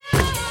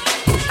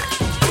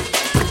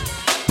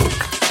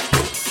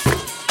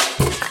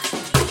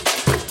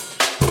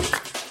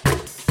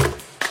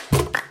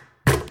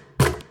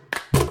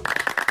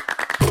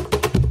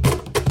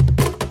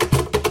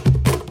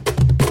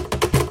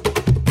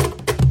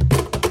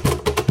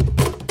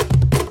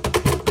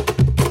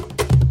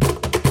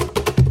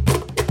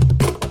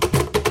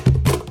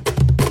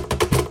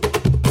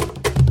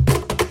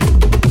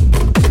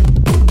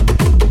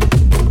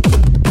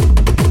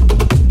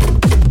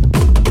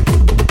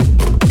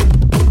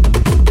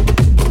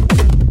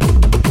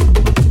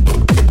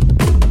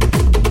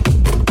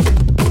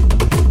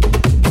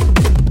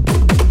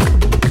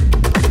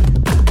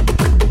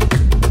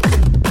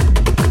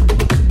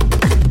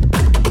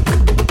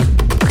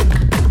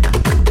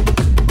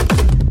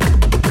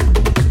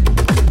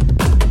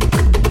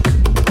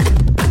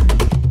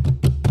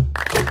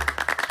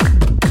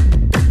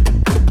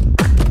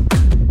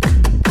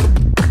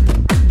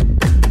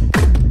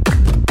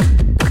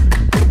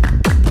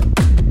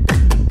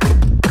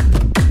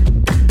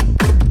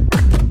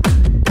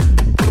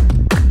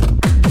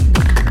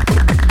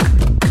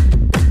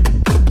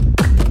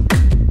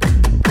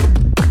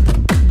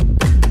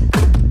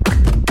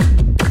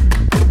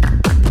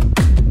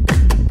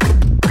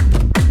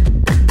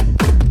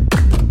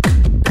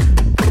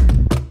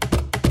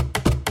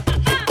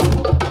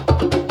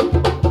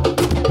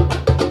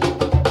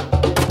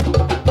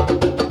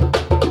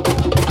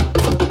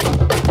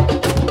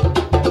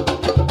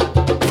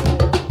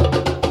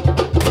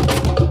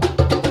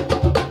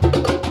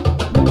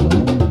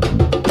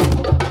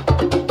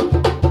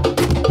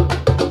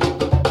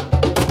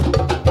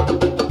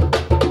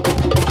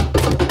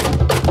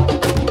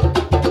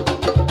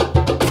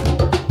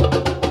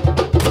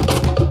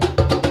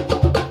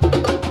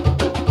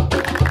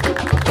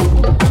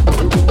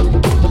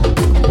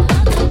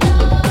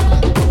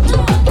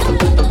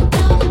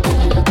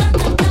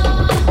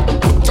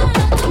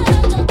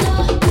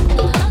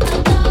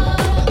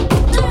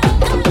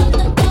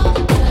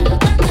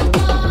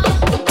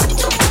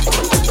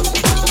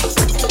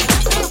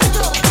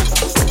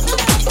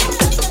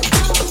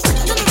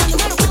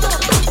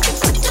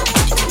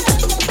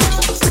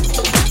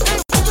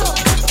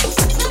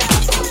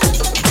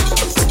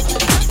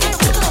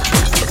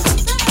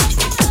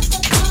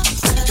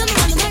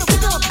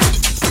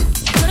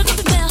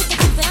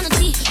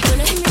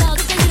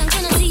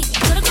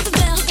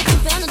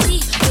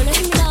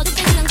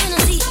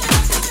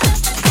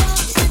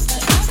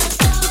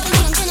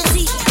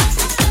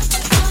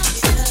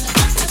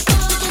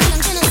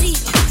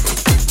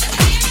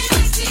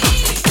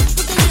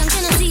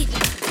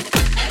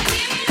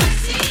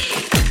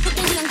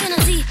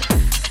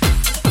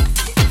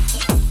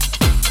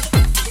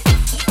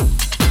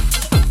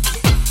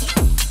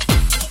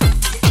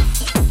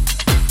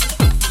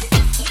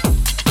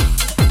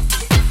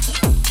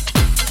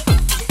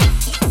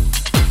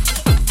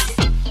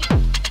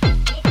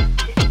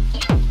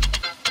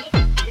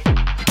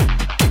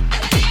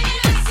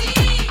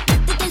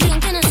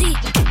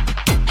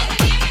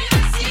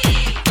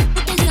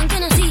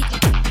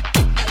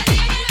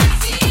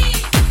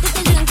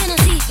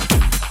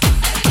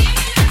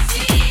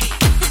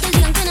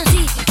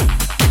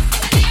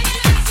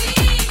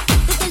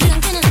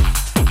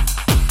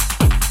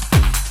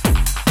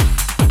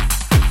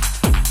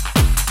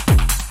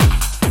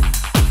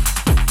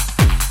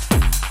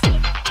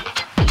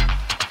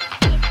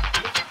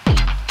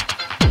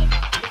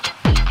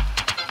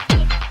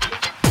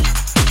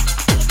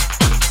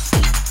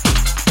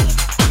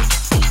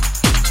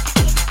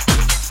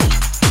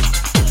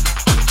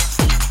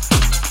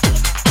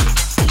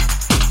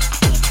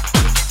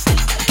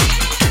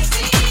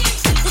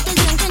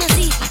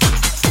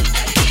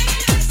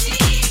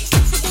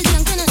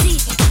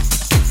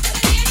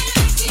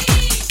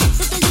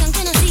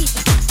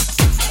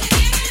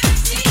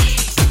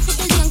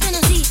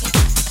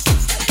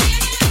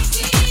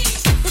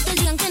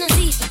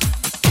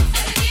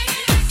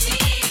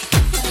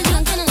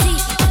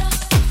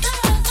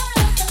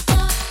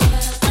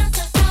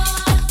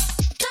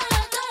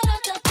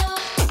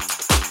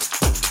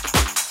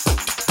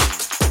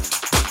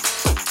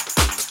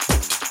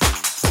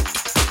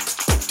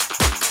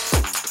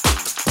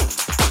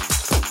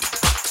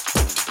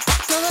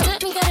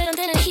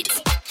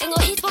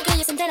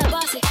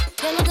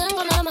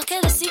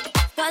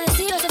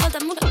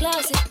dame una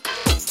clase.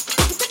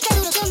 Tú te quedas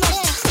duro sin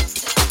marea.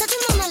 Hasta tu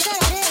mamá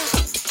algararea.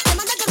 Te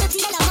manda que me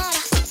tire la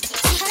mara.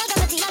 Si jala que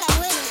me tira la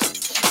buena.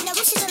 Y la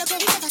bullshit de lo que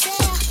dice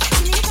pasea.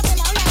 Si me dice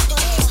pelao la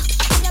Corea.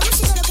 Y la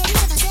bullshit de lo que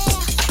dice pasea.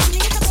 Si me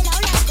dice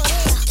pelao la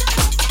Corea.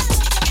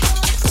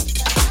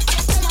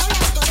 Pelao la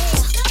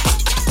Corea.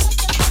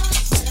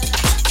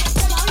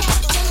 Pelao la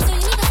Corea. No soy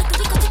única, soy tu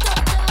discotito.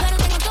 Pero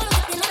tengo todo lo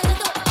que tiene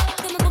delito.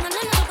 Que me pongan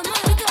nena, que me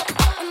rico.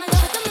 En mal de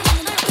me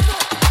mando la pico.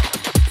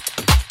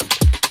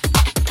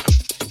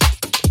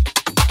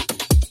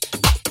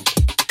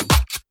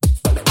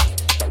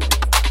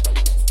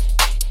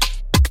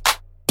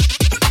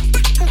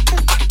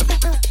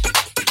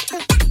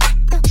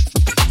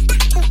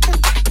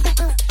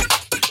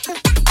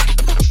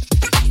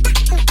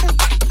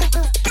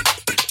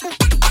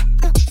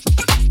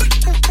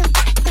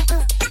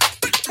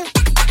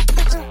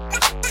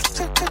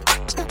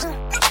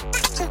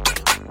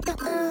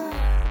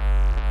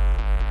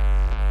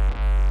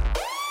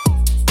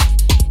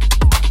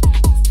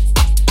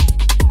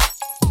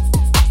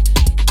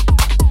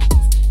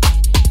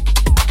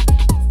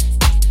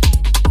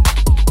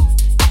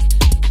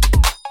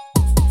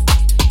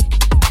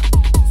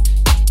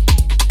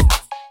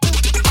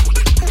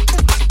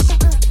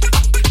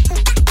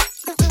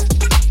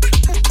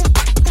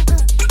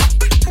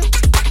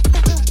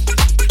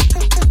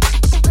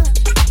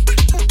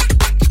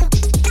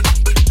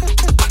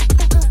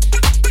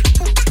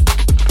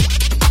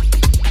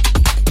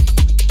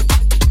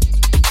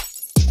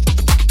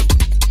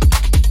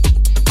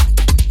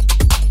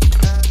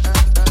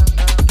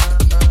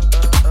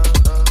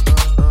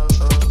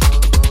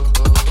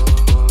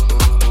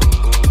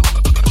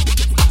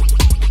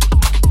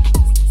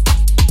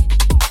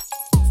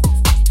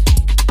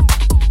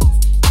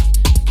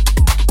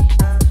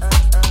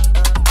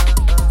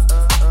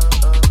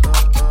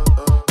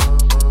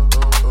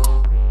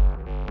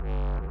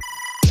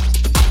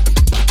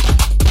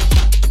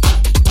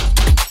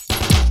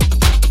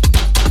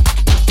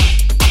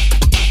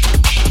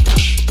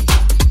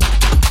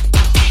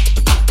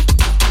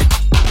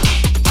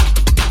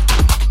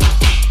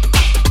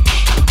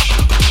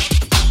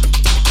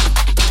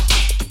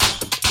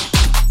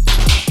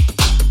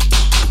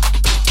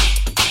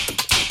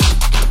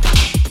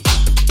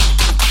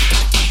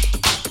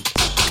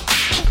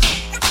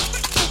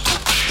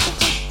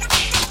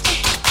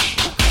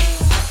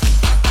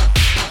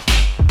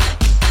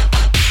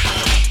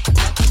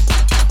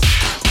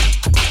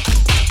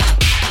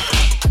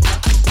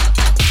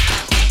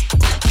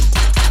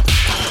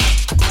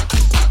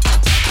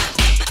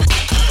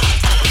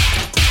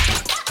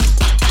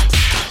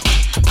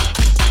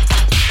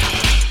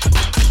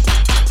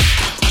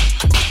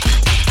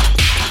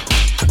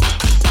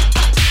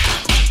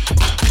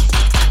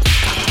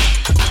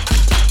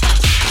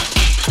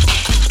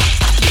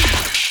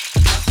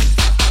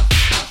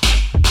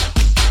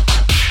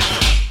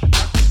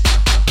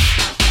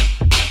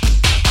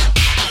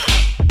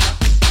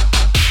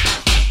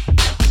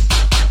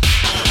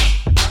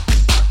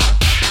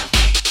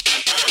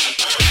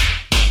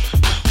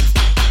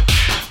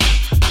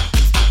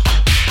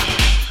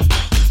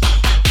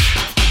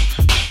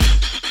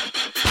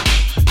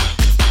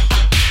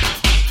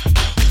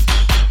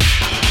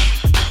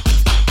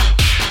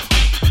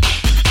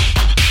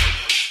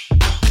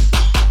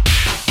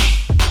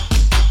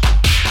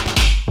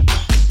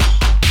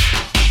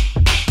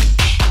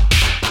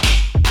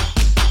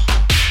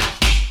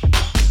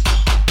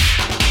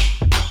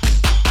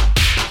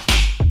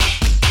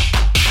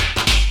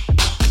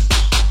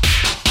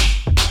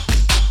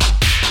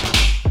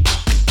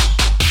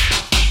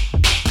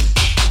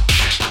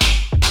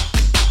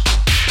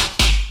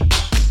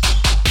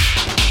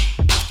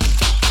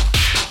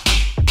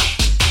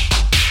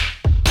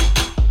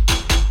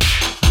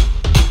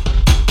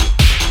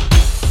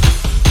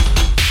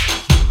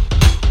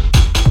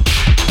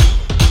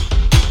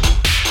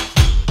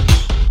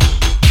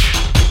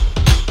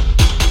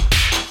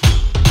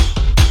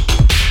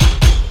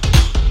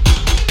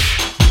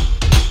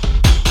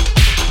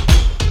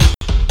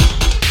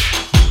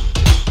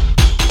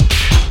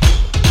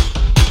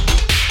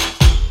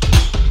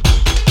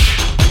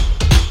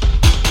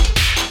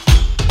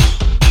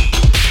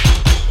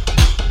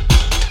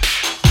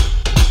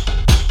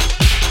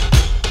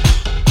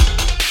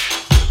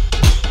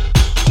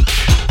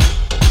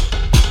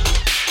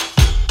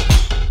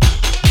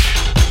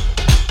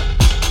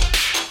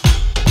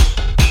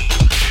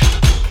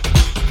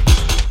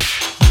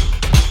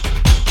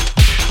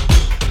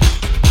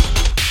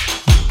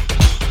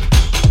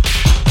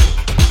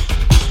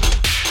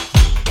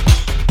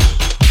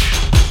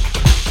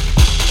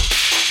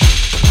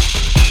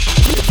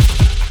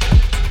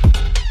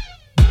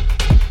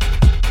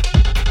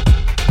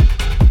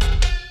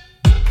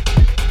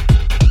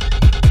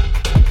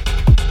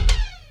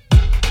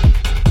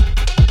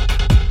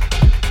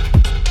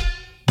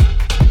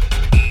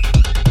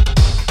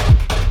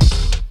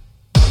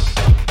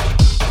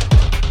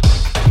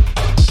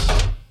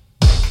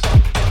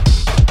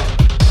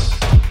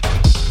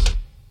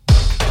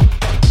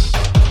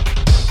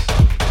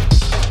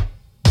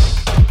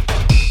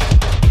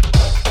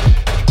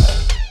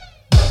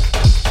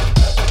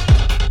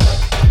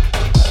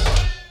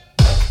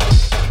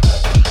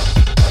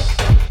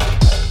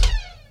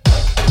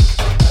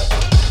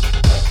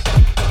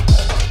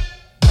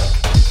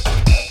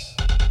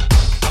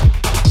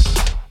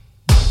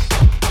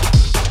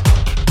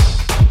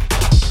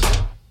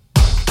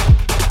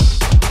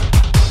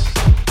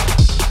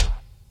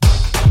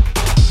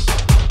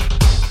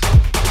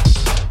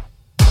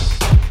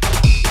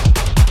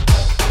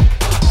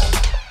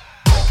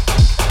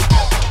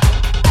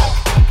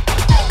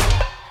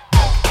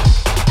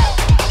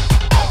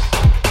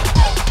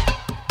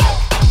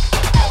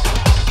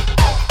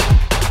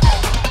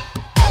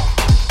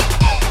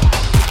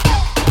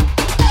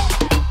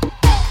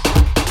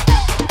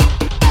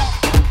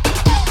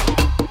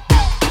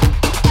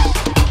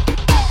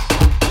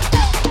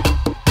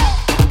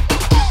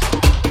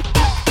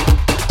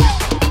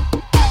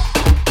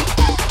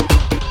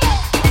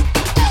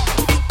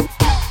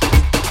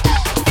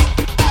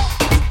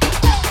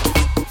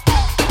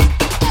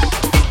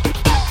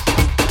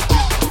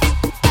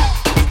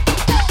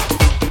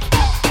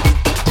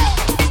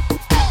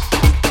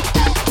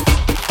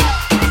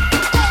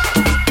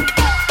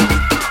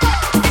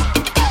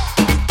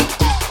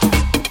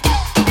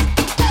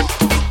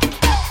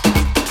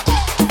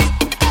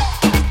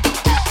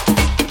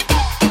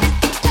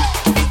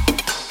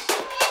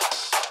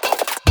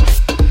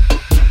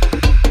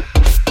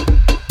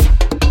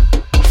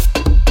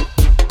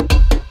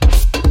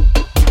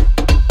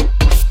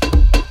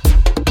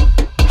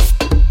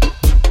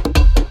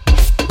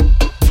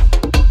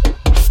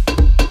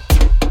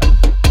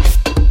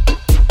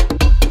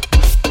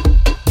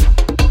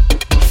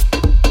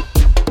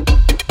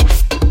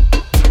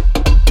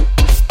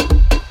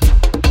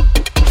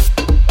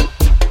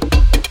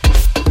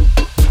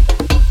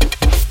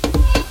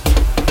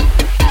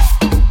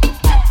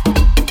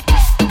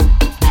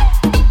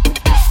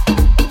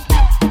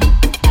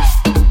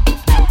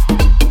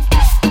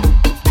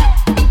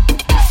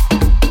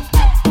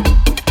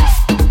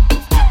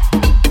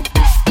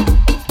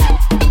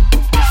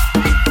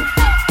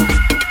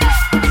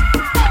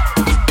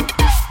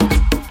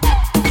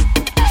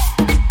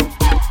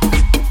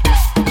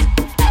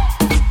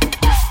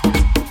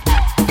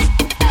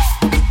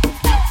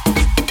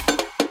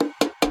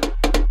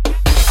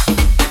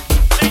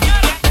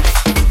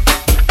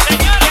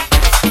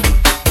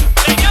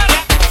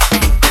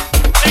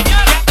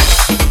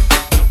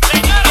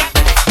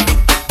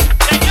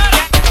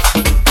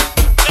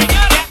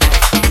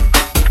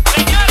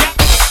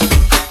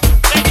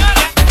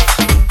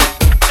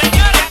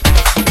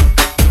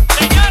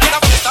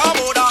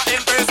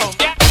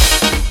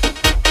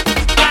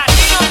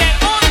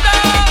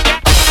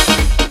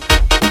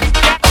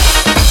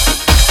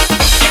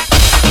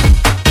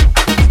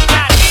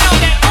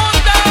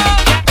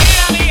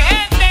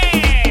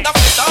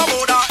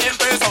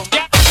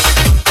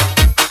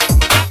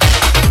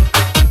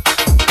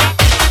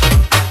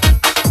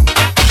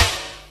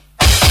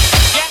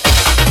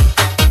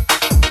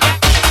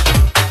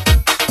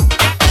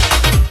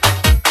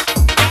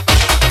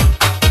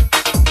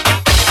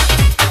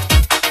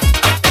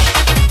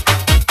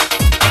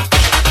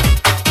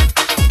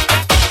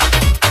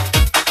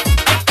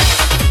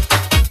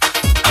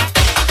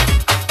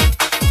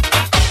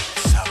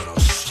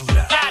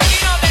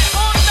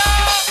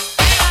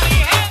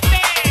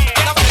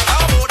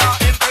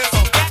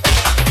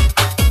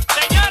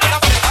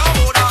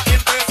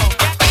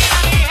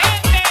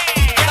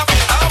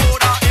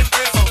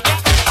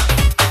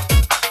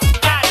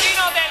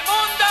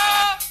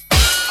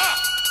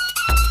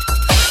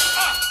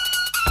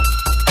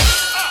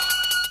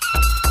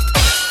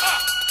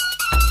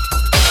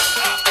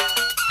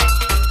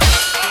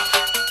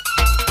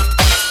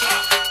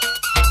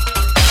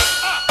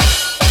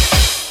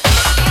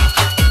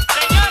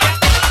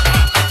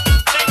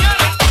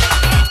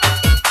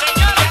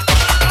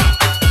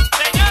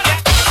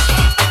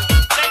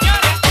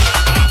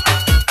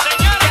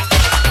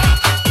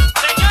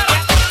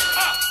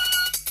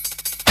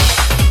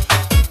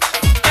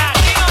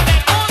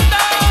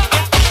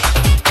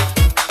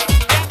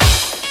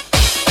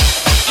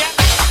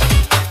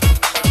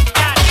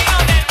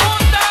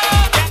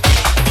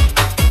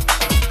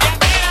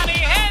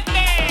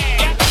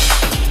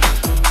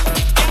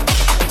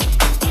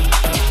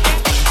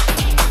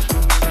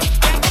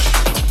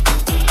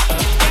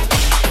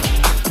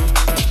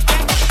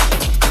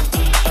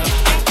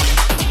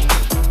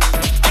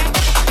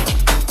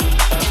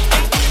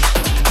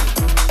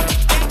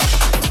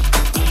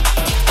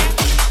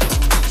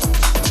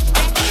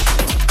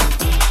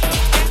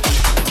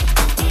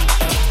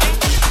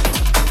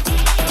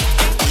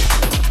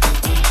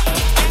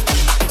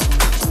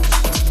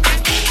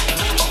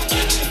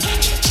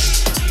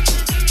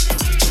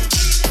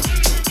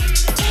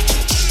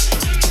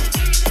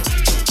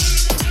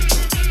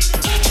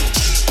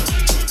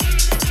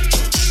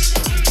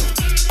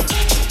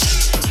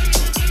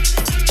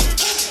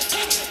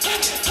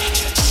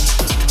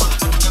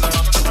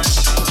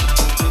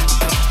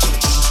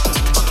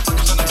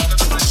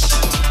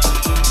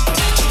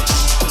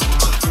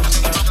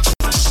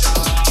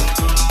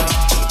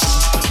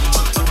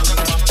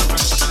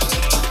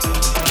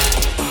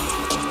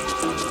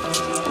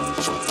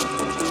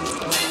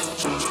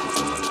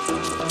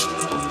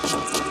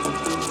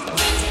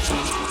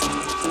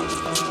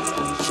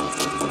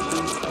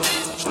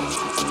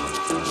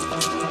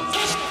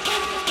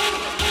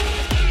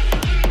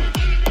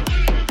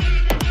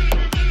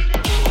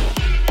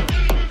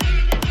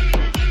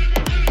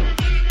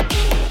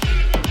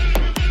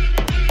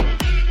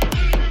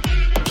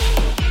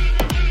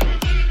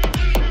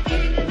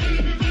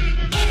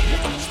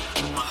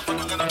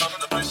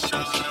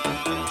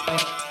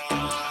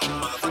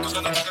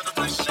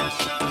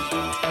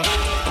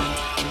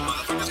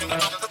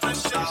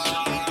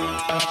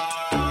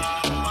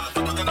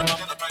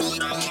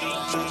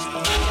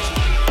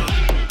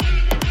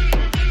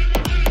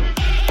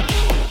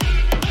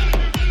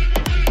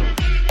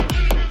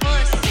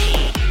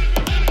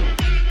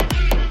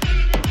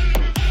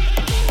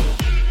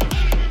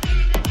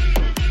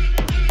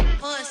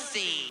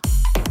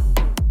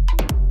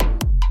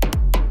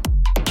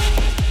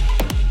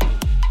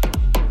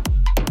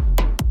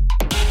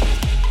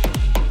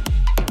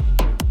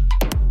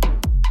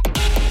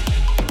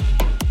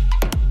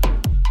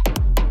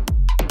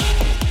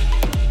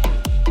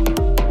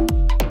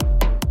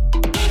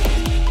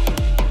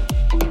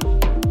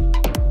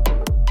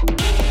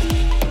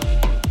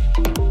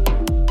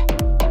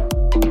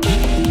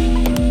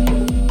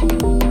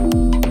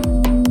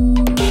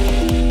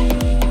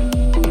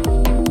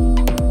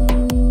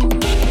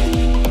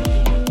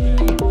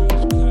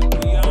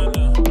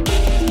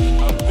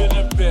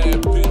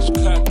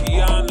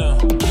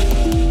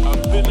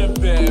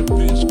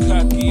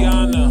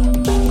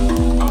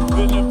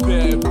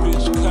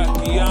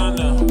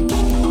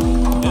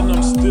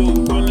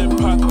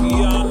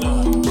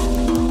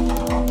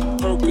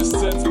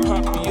 Cassettes,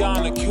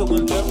 Papiana,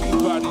 killing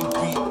everybody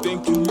beat.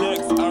 Thank you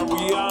next,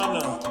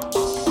 Ariana.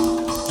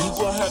 You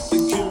gon' have to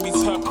give me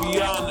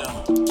Tapiana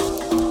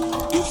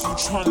if you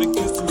tryna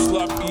get some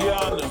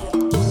Slappiana.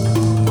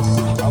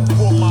 I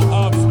bought my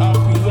ops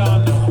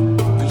Apiana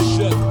to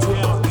shut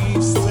down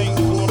Eve St.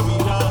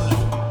 Gloriana.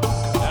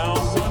 I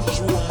don't want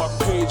you on my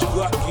page,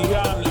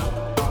 Glockiana.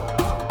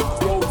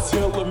 Flow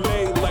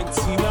tailor-made like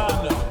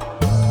Tiana.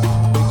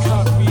 They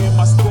copying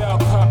my style,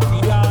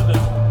 Copiana.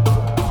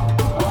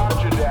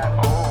 Roger that,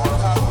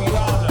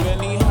 Copiana.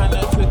 Benny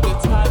Hanna to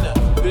Katana,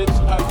 bitch,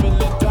 I've been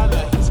a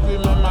Donna. He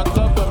screaming my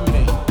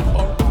government,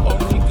 oh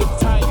nigga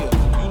Tanya.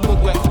 You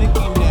look like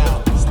Nicki now,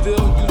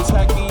 still you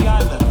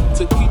Takiana.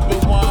 To keep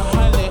it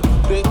 100,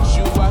 bitch,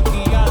 you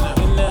Wakiana.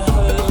 In the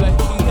hood like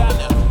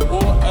Kiana,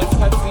 or a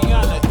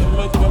Tatiana.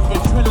 Immigrant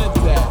from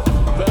Trinidad,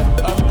 but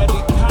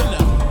Americana.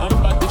 I'm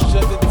about to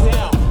shut it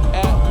down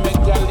at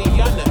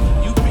Megaliana.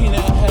 You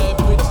peanut head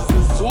bitches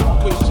is soup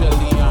with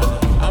Jaliana.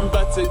 I'm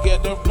about to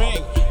get a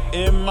ring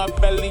in my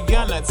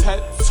bellyana.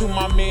 Tattoo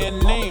my man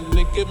name,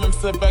 then give him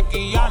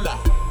Sabakiana.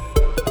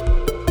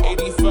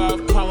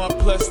 85 comma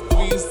plus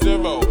 3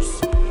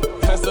 zeros.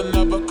 Has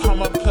another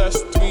comma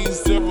plus 3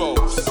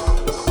 zeros.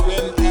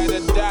 Then add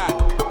a dot.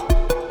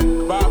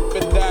 Bop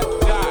it dot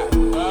dot.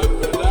 Bop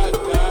it dot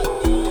dot.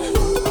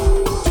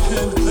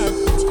 Then add a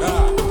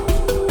dot.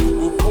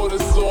 Before the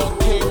song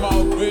came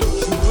out, bitch,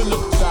 you been a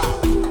cop.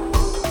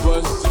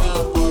 Bust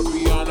down,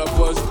 Barbiana.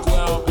 Bust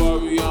down,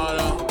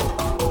 Barbiana.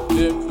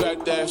 Then back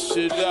that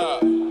shit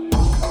up.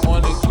 On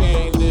the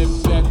cane, then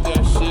back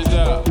that shit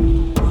up.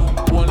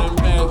 On the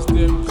max,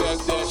 then back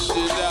that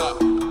shit up.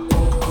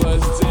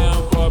 Bust down,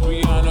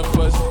 Barbiana,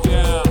 bust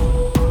down.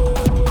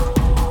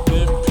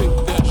 Then pick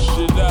that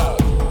shit up.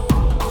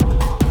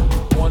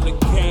 On the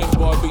cane,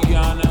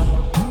 Barbiana.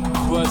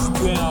 Bust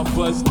down,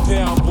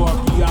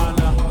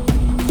 Barbiana.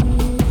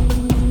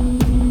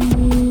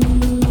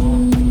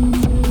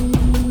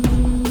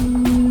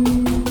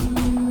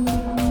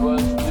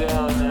 Bust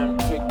down and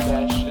pick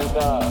that shit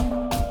up.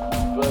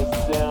 Bust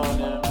down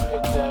and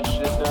pick that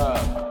shit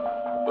up.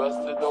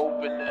 Bust it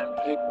open and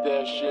pick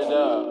that shit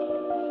up.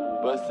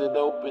 Bust it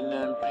open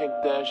and pick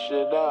that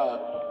shit up.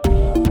 Pick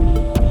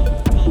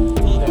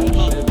that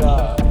shit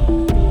up.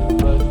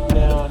 Bust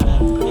down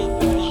and pick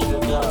that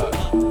shit up.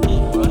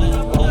 Bust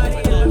it open and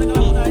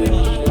pick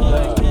that shit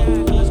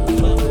up.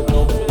 Bust it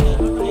open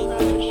and pick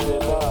that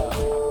shit up. Pick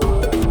that shit up.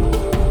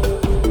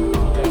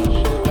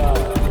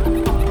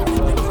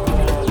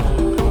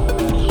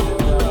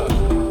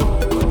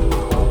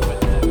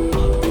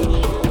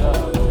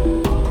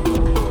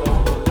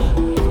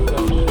 down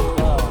and pick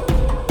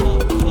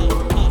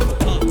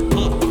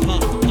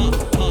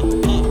that shit up.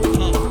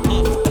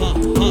 Bust it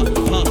open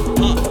and pick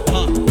that shit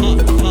up.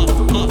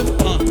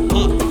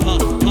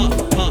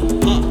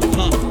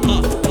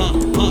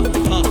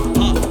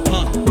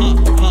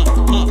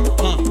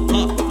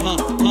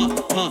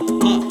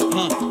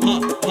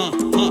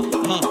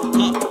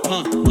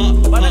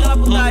 Bota aquela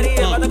putaria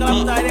que ela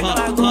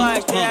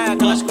gosta,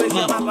 aquelas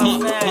coisinhas mais pra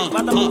frente.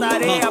 Bota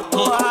putaria,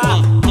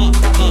 porra.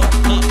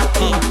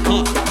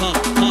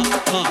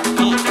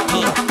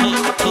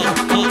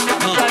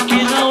 Isso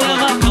aqui não é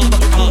macumba,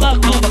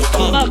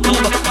 macumba,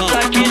 macumba. Isso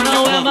aqui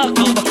não é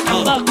macumba,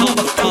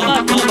 macumba,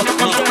 macumba.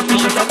 Não se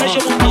ficha, só mexe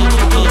o bumbum.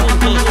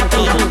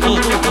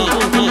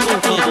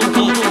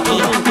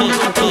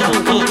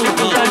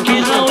 Isso aqui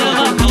não é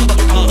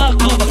macumba,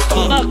 macumba,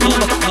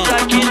 macumba. Isso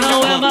aqui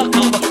não é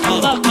macumba,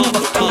 macumba,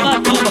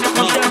 macumba.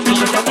 Não se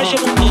ficha, só mexe o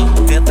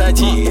bumbum. Tenta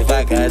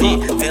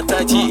devagarinho,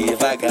 tenta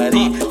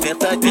devagarinho,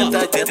 tenta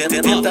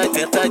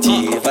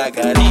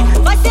devagarinho.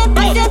 Vai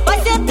sentando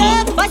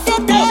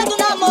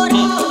na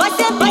moral.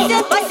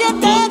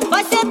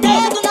 Vai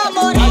sentando na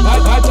moral.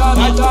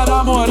 Vai tá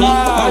na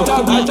moral,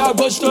 vai tá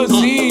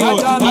gostosinho. Vai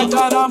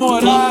tá na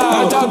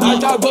moral, vai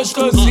tá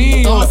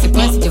gostosinho. Toma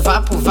sequência de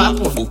vapo,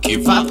 vapo, vuki,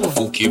 vapo,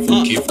 vuki,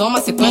 vuki.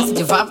 Toma sequência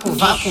de vapo,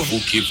 vapo,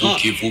 vuki,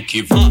 vuki,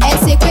 vuki, vuki. É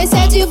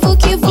sequência de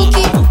vuki,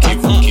 vuki. Vuki,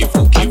 vuki,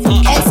 vuki,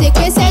 vuki. É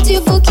sequência de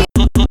vuki.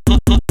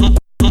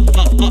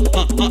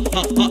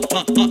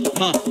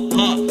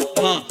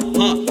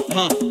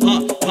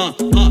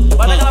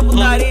 Bota aquela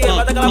putaria que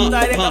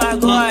ela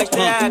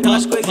gosta,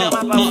 aquelas coisinhas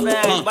mais pra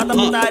frente. Bota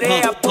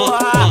putaria,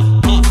 porra.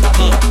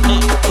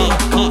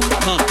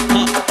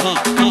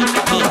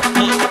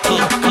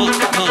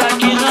 Isso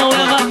aqui não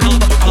é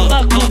macumba,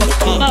 macumba,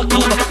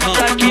 macumba.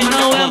 Isso aqui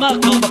não é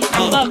macumba,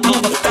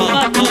 macumba,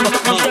 macumba.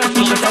 Não se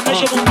ficha, só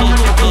mexe o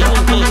bumbum.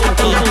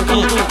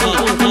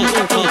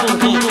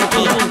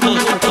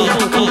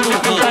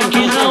 Isso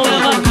aqui não é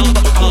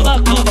macumba,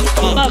 macumba,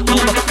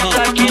 macumba.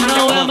 Isso aqui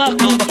não é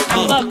macumba,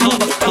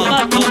 macumba,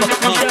 macumba.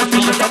 Não se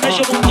ficha, só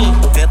mexe o bumbum.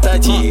 Tenta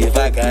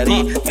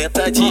devagarinho,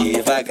 tenta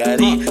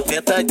devagarinho,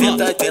 tenta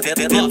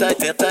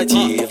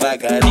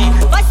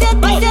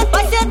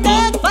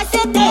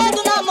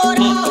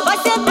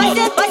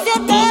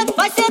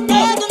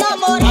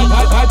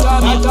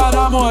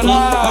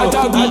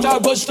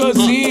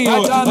gostosinho,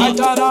 vai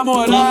tá na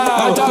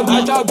moral,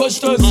 vai tá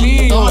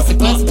gostosinho. Toma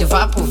sequência de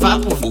vapo,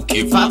 vapo,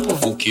 vuki, vapo,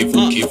 vuki,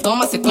 vuki.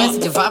 Toma sequência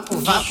de vapo,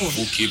 vapo,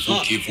 vuki,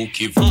 vuki,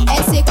 vuki, vuki.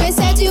 É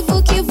sequência de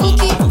vuki,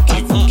 vuki.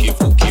 Vuki, vuki,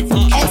 vuki,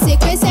 vuki. É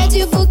sequência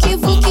de vuki,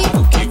 vuki.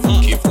 Vuki,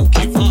 vuki,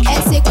 vuki, vuki.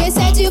 É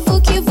sequência de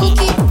vuki,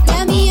 vuki.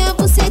 Na minha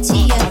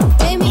bucetinha,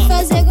 vem me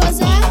fazer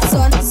gozar.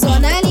 Só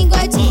na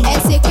linguadinha. É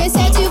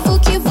sequência de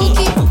vuki,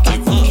 vuki. Vuki,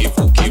 vuki,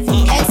 vuki,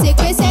 vuki. É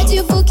sequência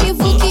de vuki,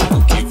 vuki.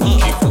 Vuki,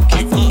 vuki,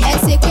 vuki, vuki. É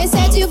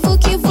sequência de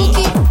vuki,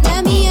 vuki.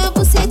 Na minha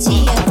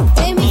bucetinha,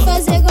 vem me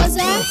fazer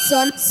gozar.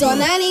 Só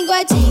na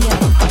linguadinha.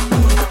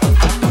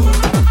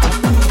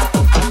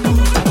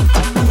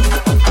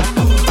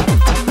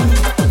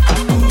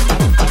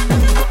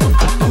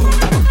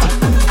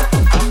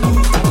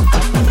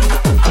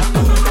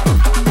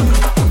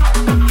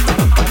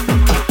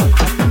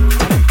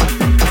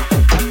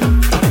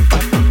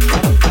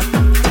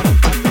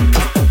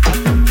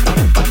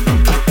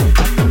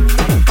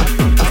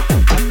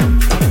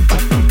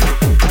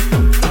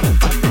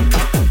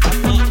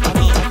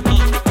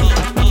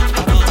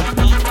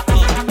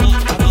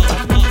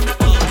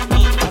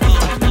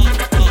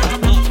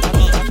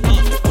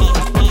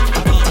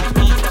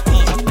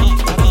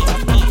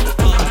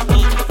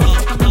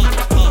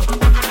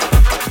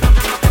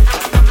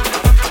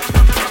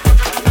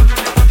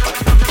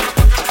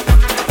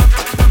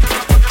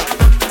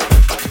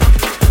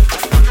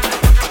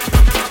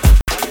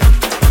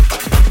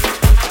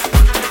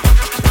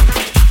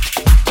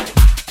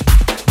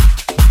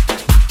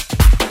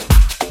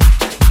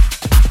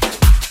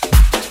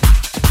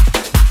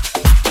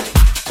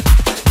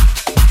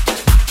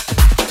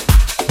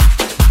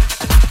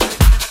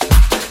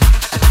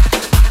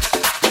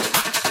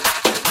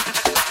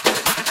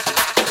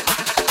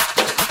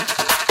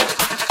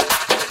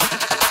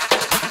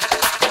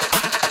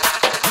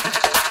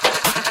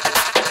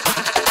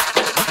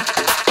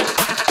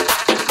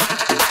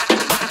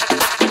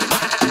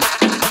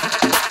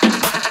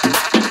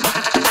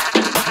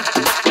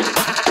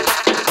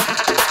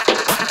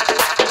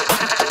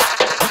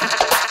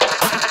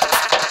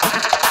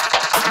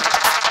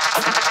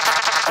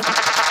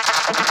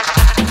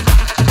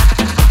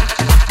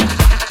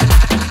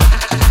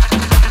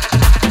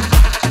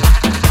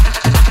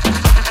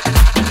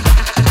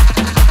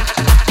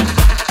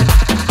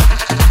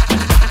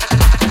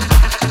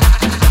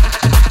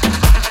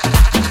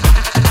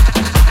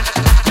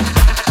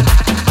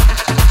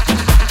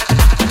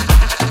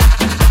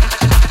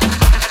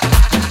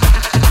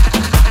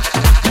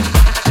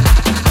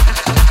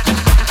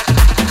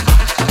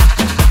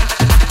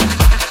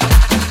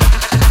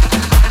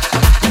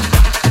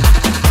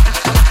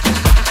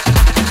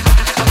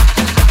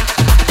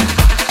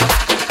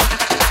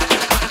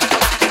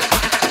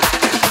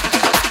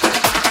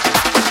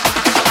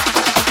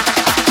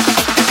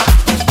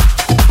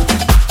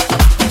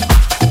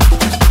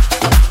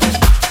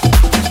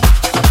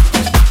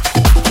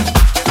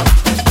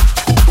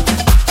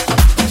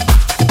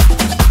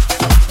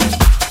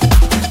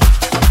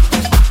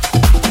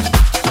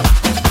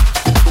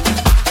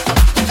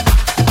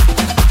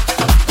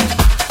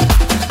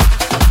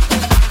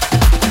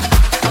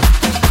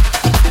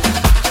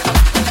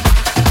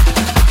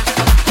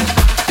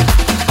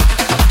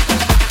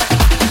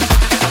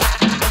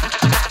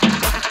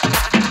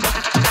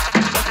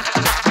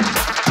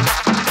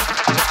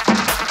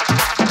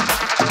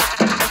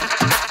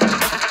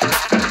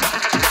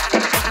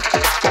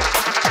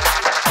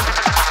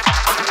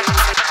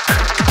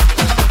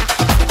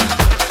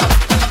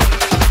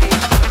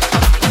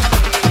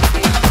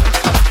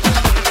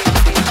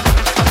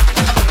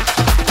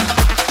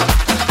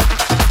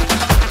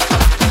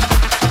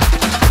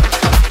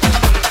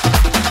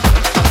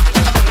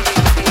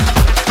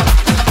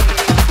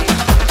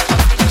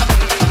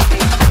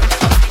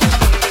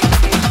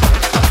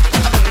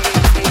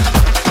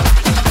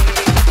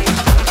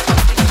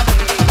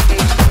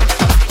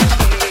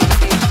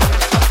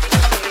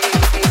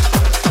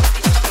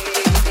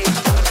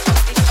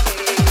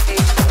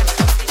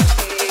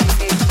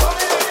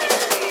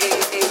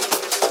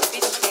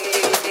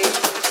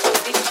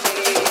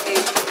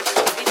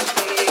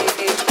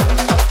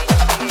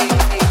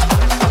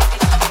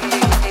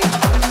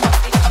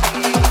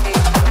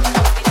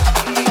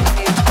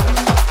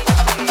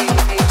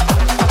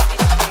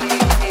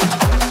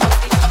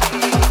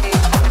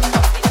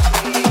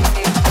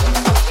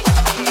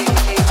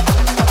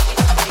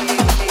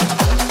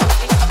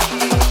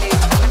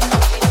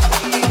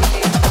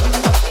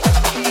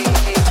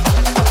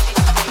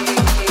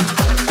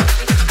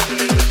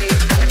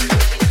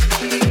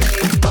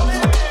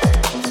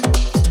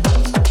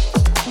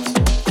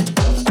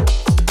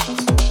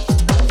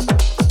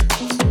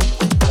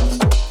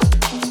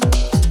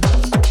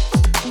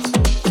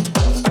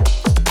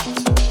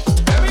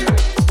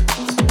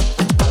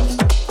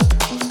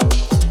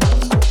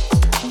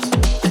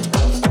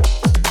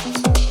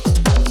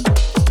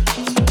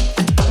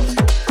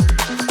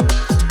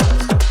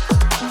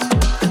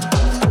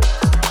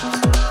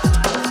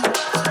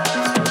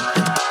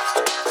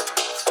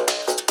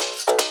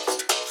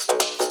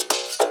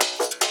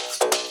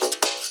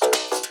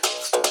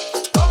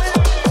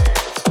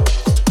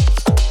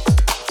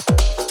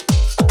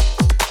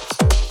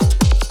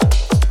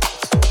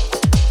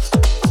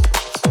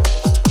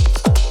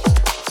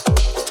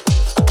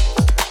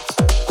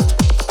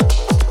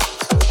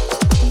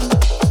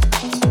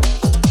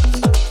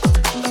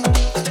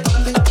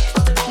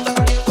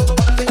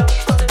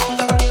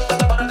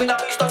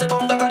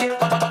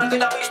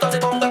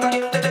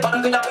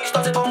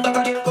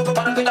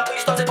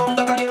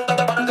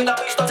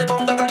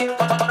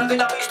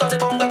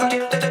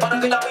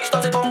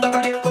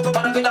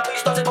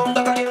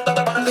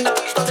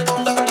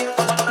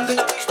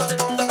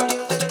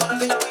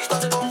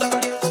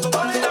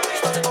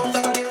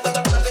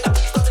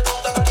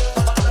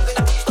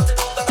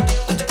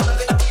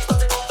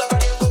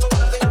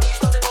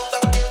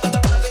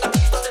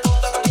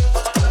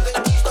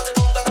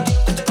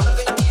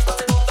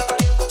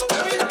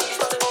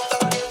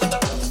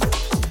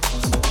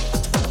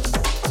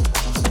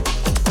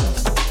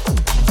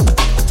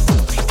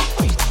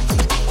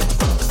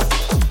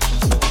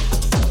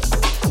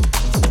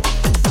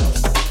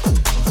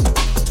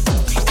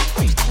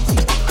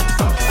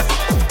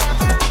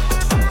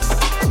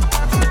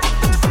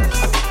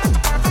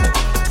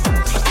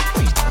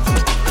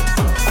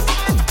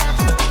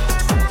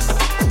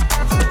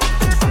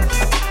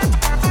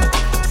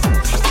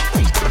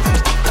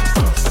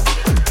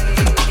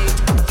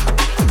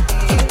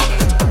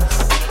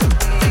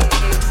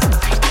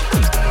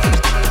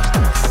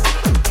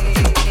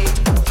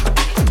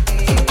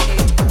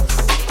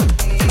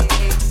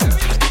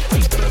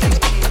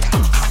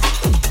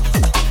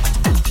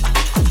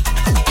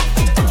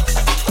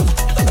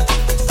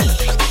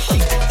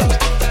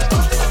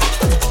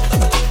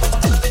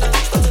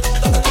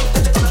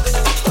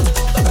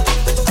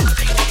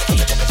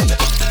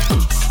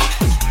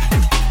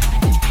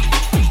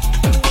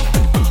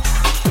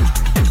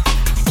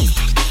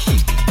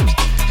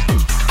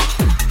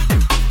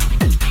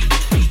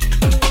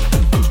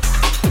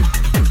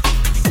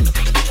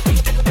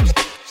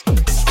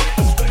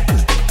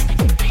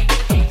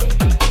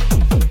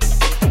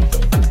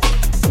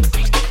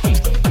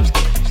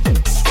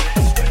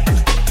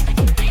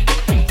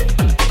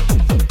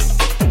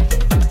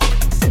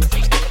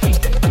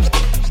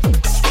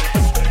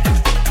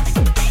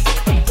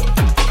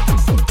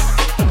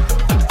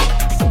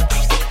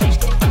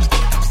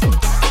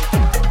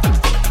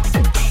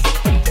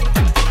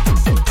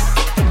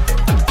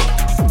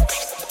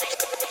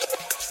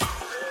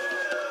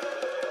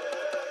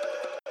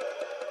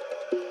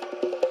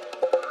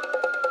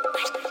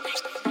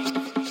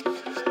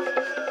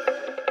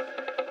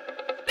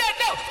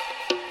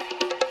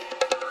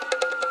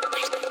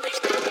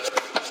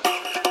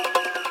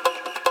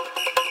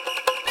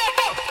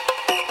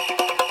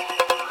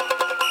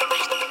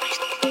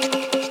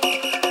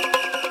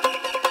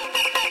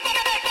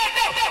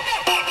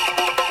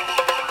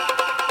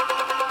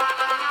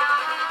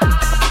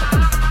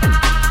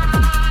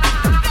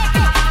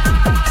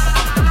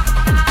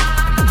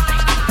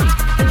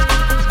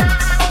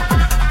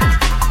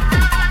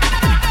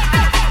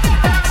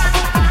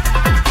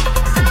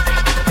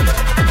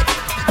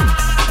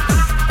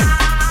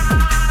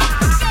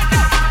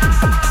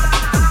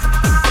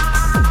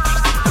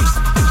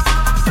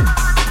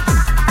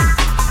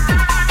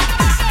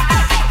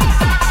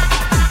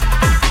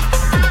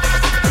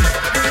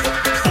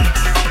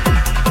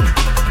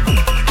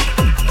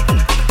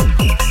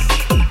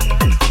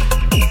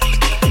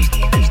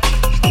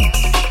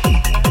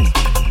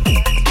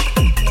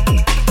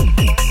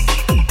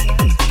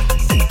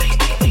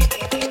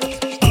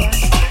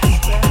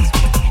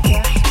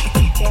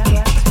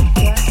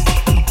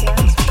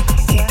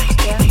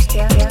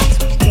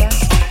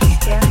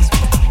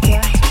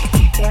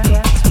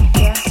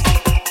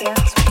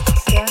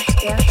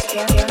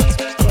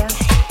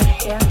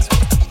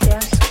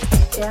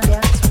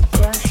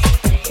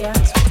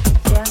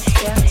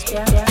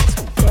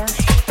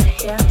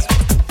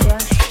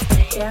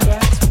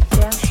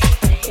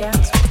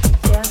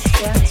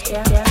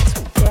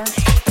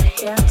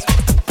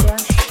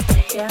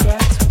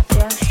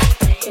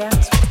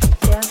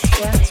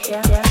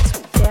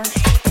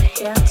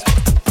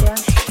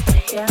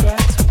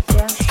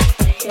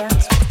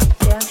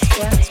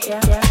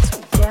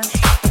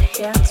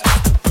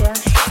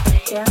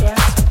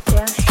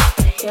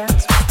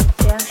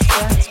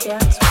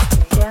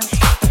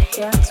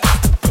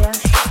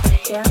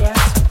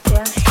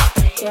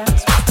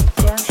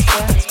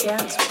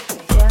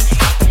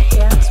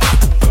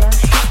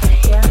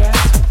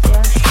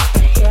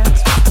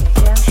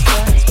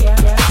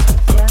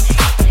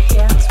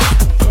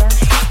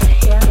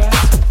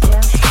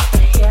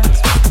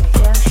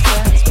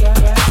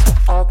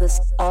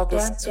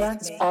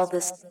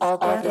 energy, all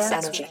this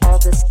energy, all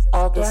this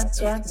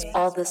energy,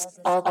 all this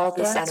energy, all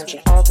this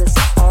energy, all this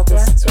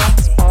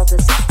energy, all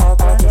this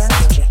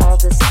energy, all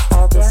this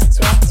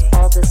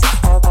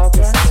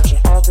energy,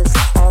 all this energy,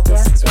 all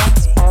this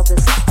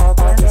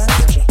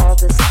energy, all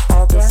this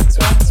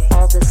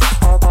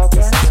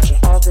energy, all this energy, all this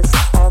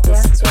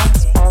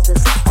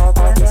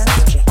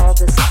energy, all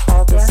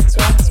this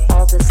energy,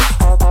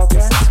 all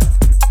this energy.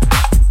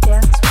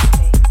 Dance with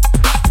me,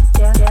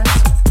 dance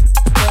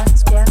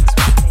with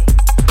me,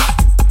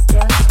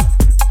 dance with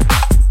me,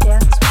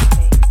 dance with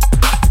me,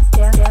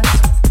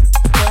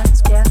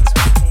 dance with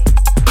me,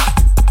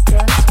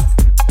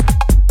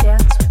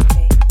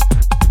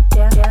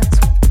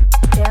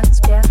 dance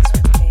with me, dance with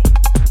me,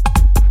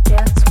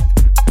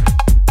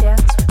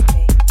 dance with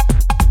me,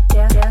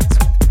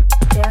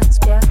 dance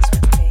with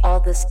me.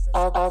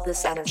 All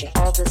this energy,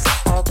 all this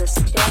dance, all this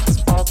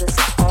energy, all this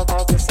dance,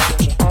 all this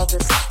energy, all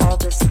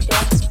this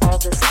dance, all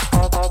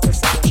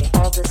this energy,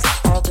 all this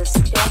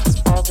dance,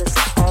 all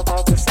this energy,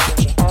 all this dance, all this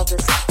energy, all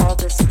this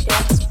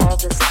dance, all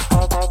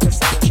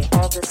this energy, all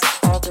this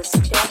dance, all this energy, all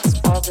this dance,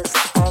 all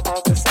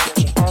this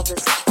energy, all this dance, all this energy, all this dance, all this energy, all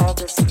this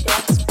dance,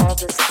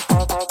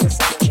 all this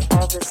energy,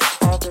 all this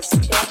dance,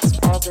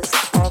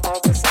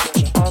 all this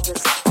energy, all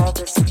this dance, all this energy,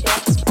 all this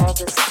dance,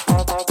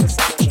 all this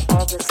energy,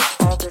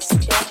 all this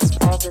dance,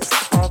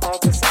 all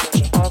this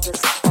energy, all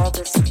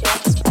this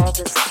dance,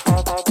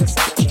 all this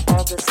energy,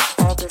 all this dance,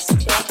 all this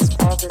energy,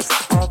 all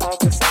this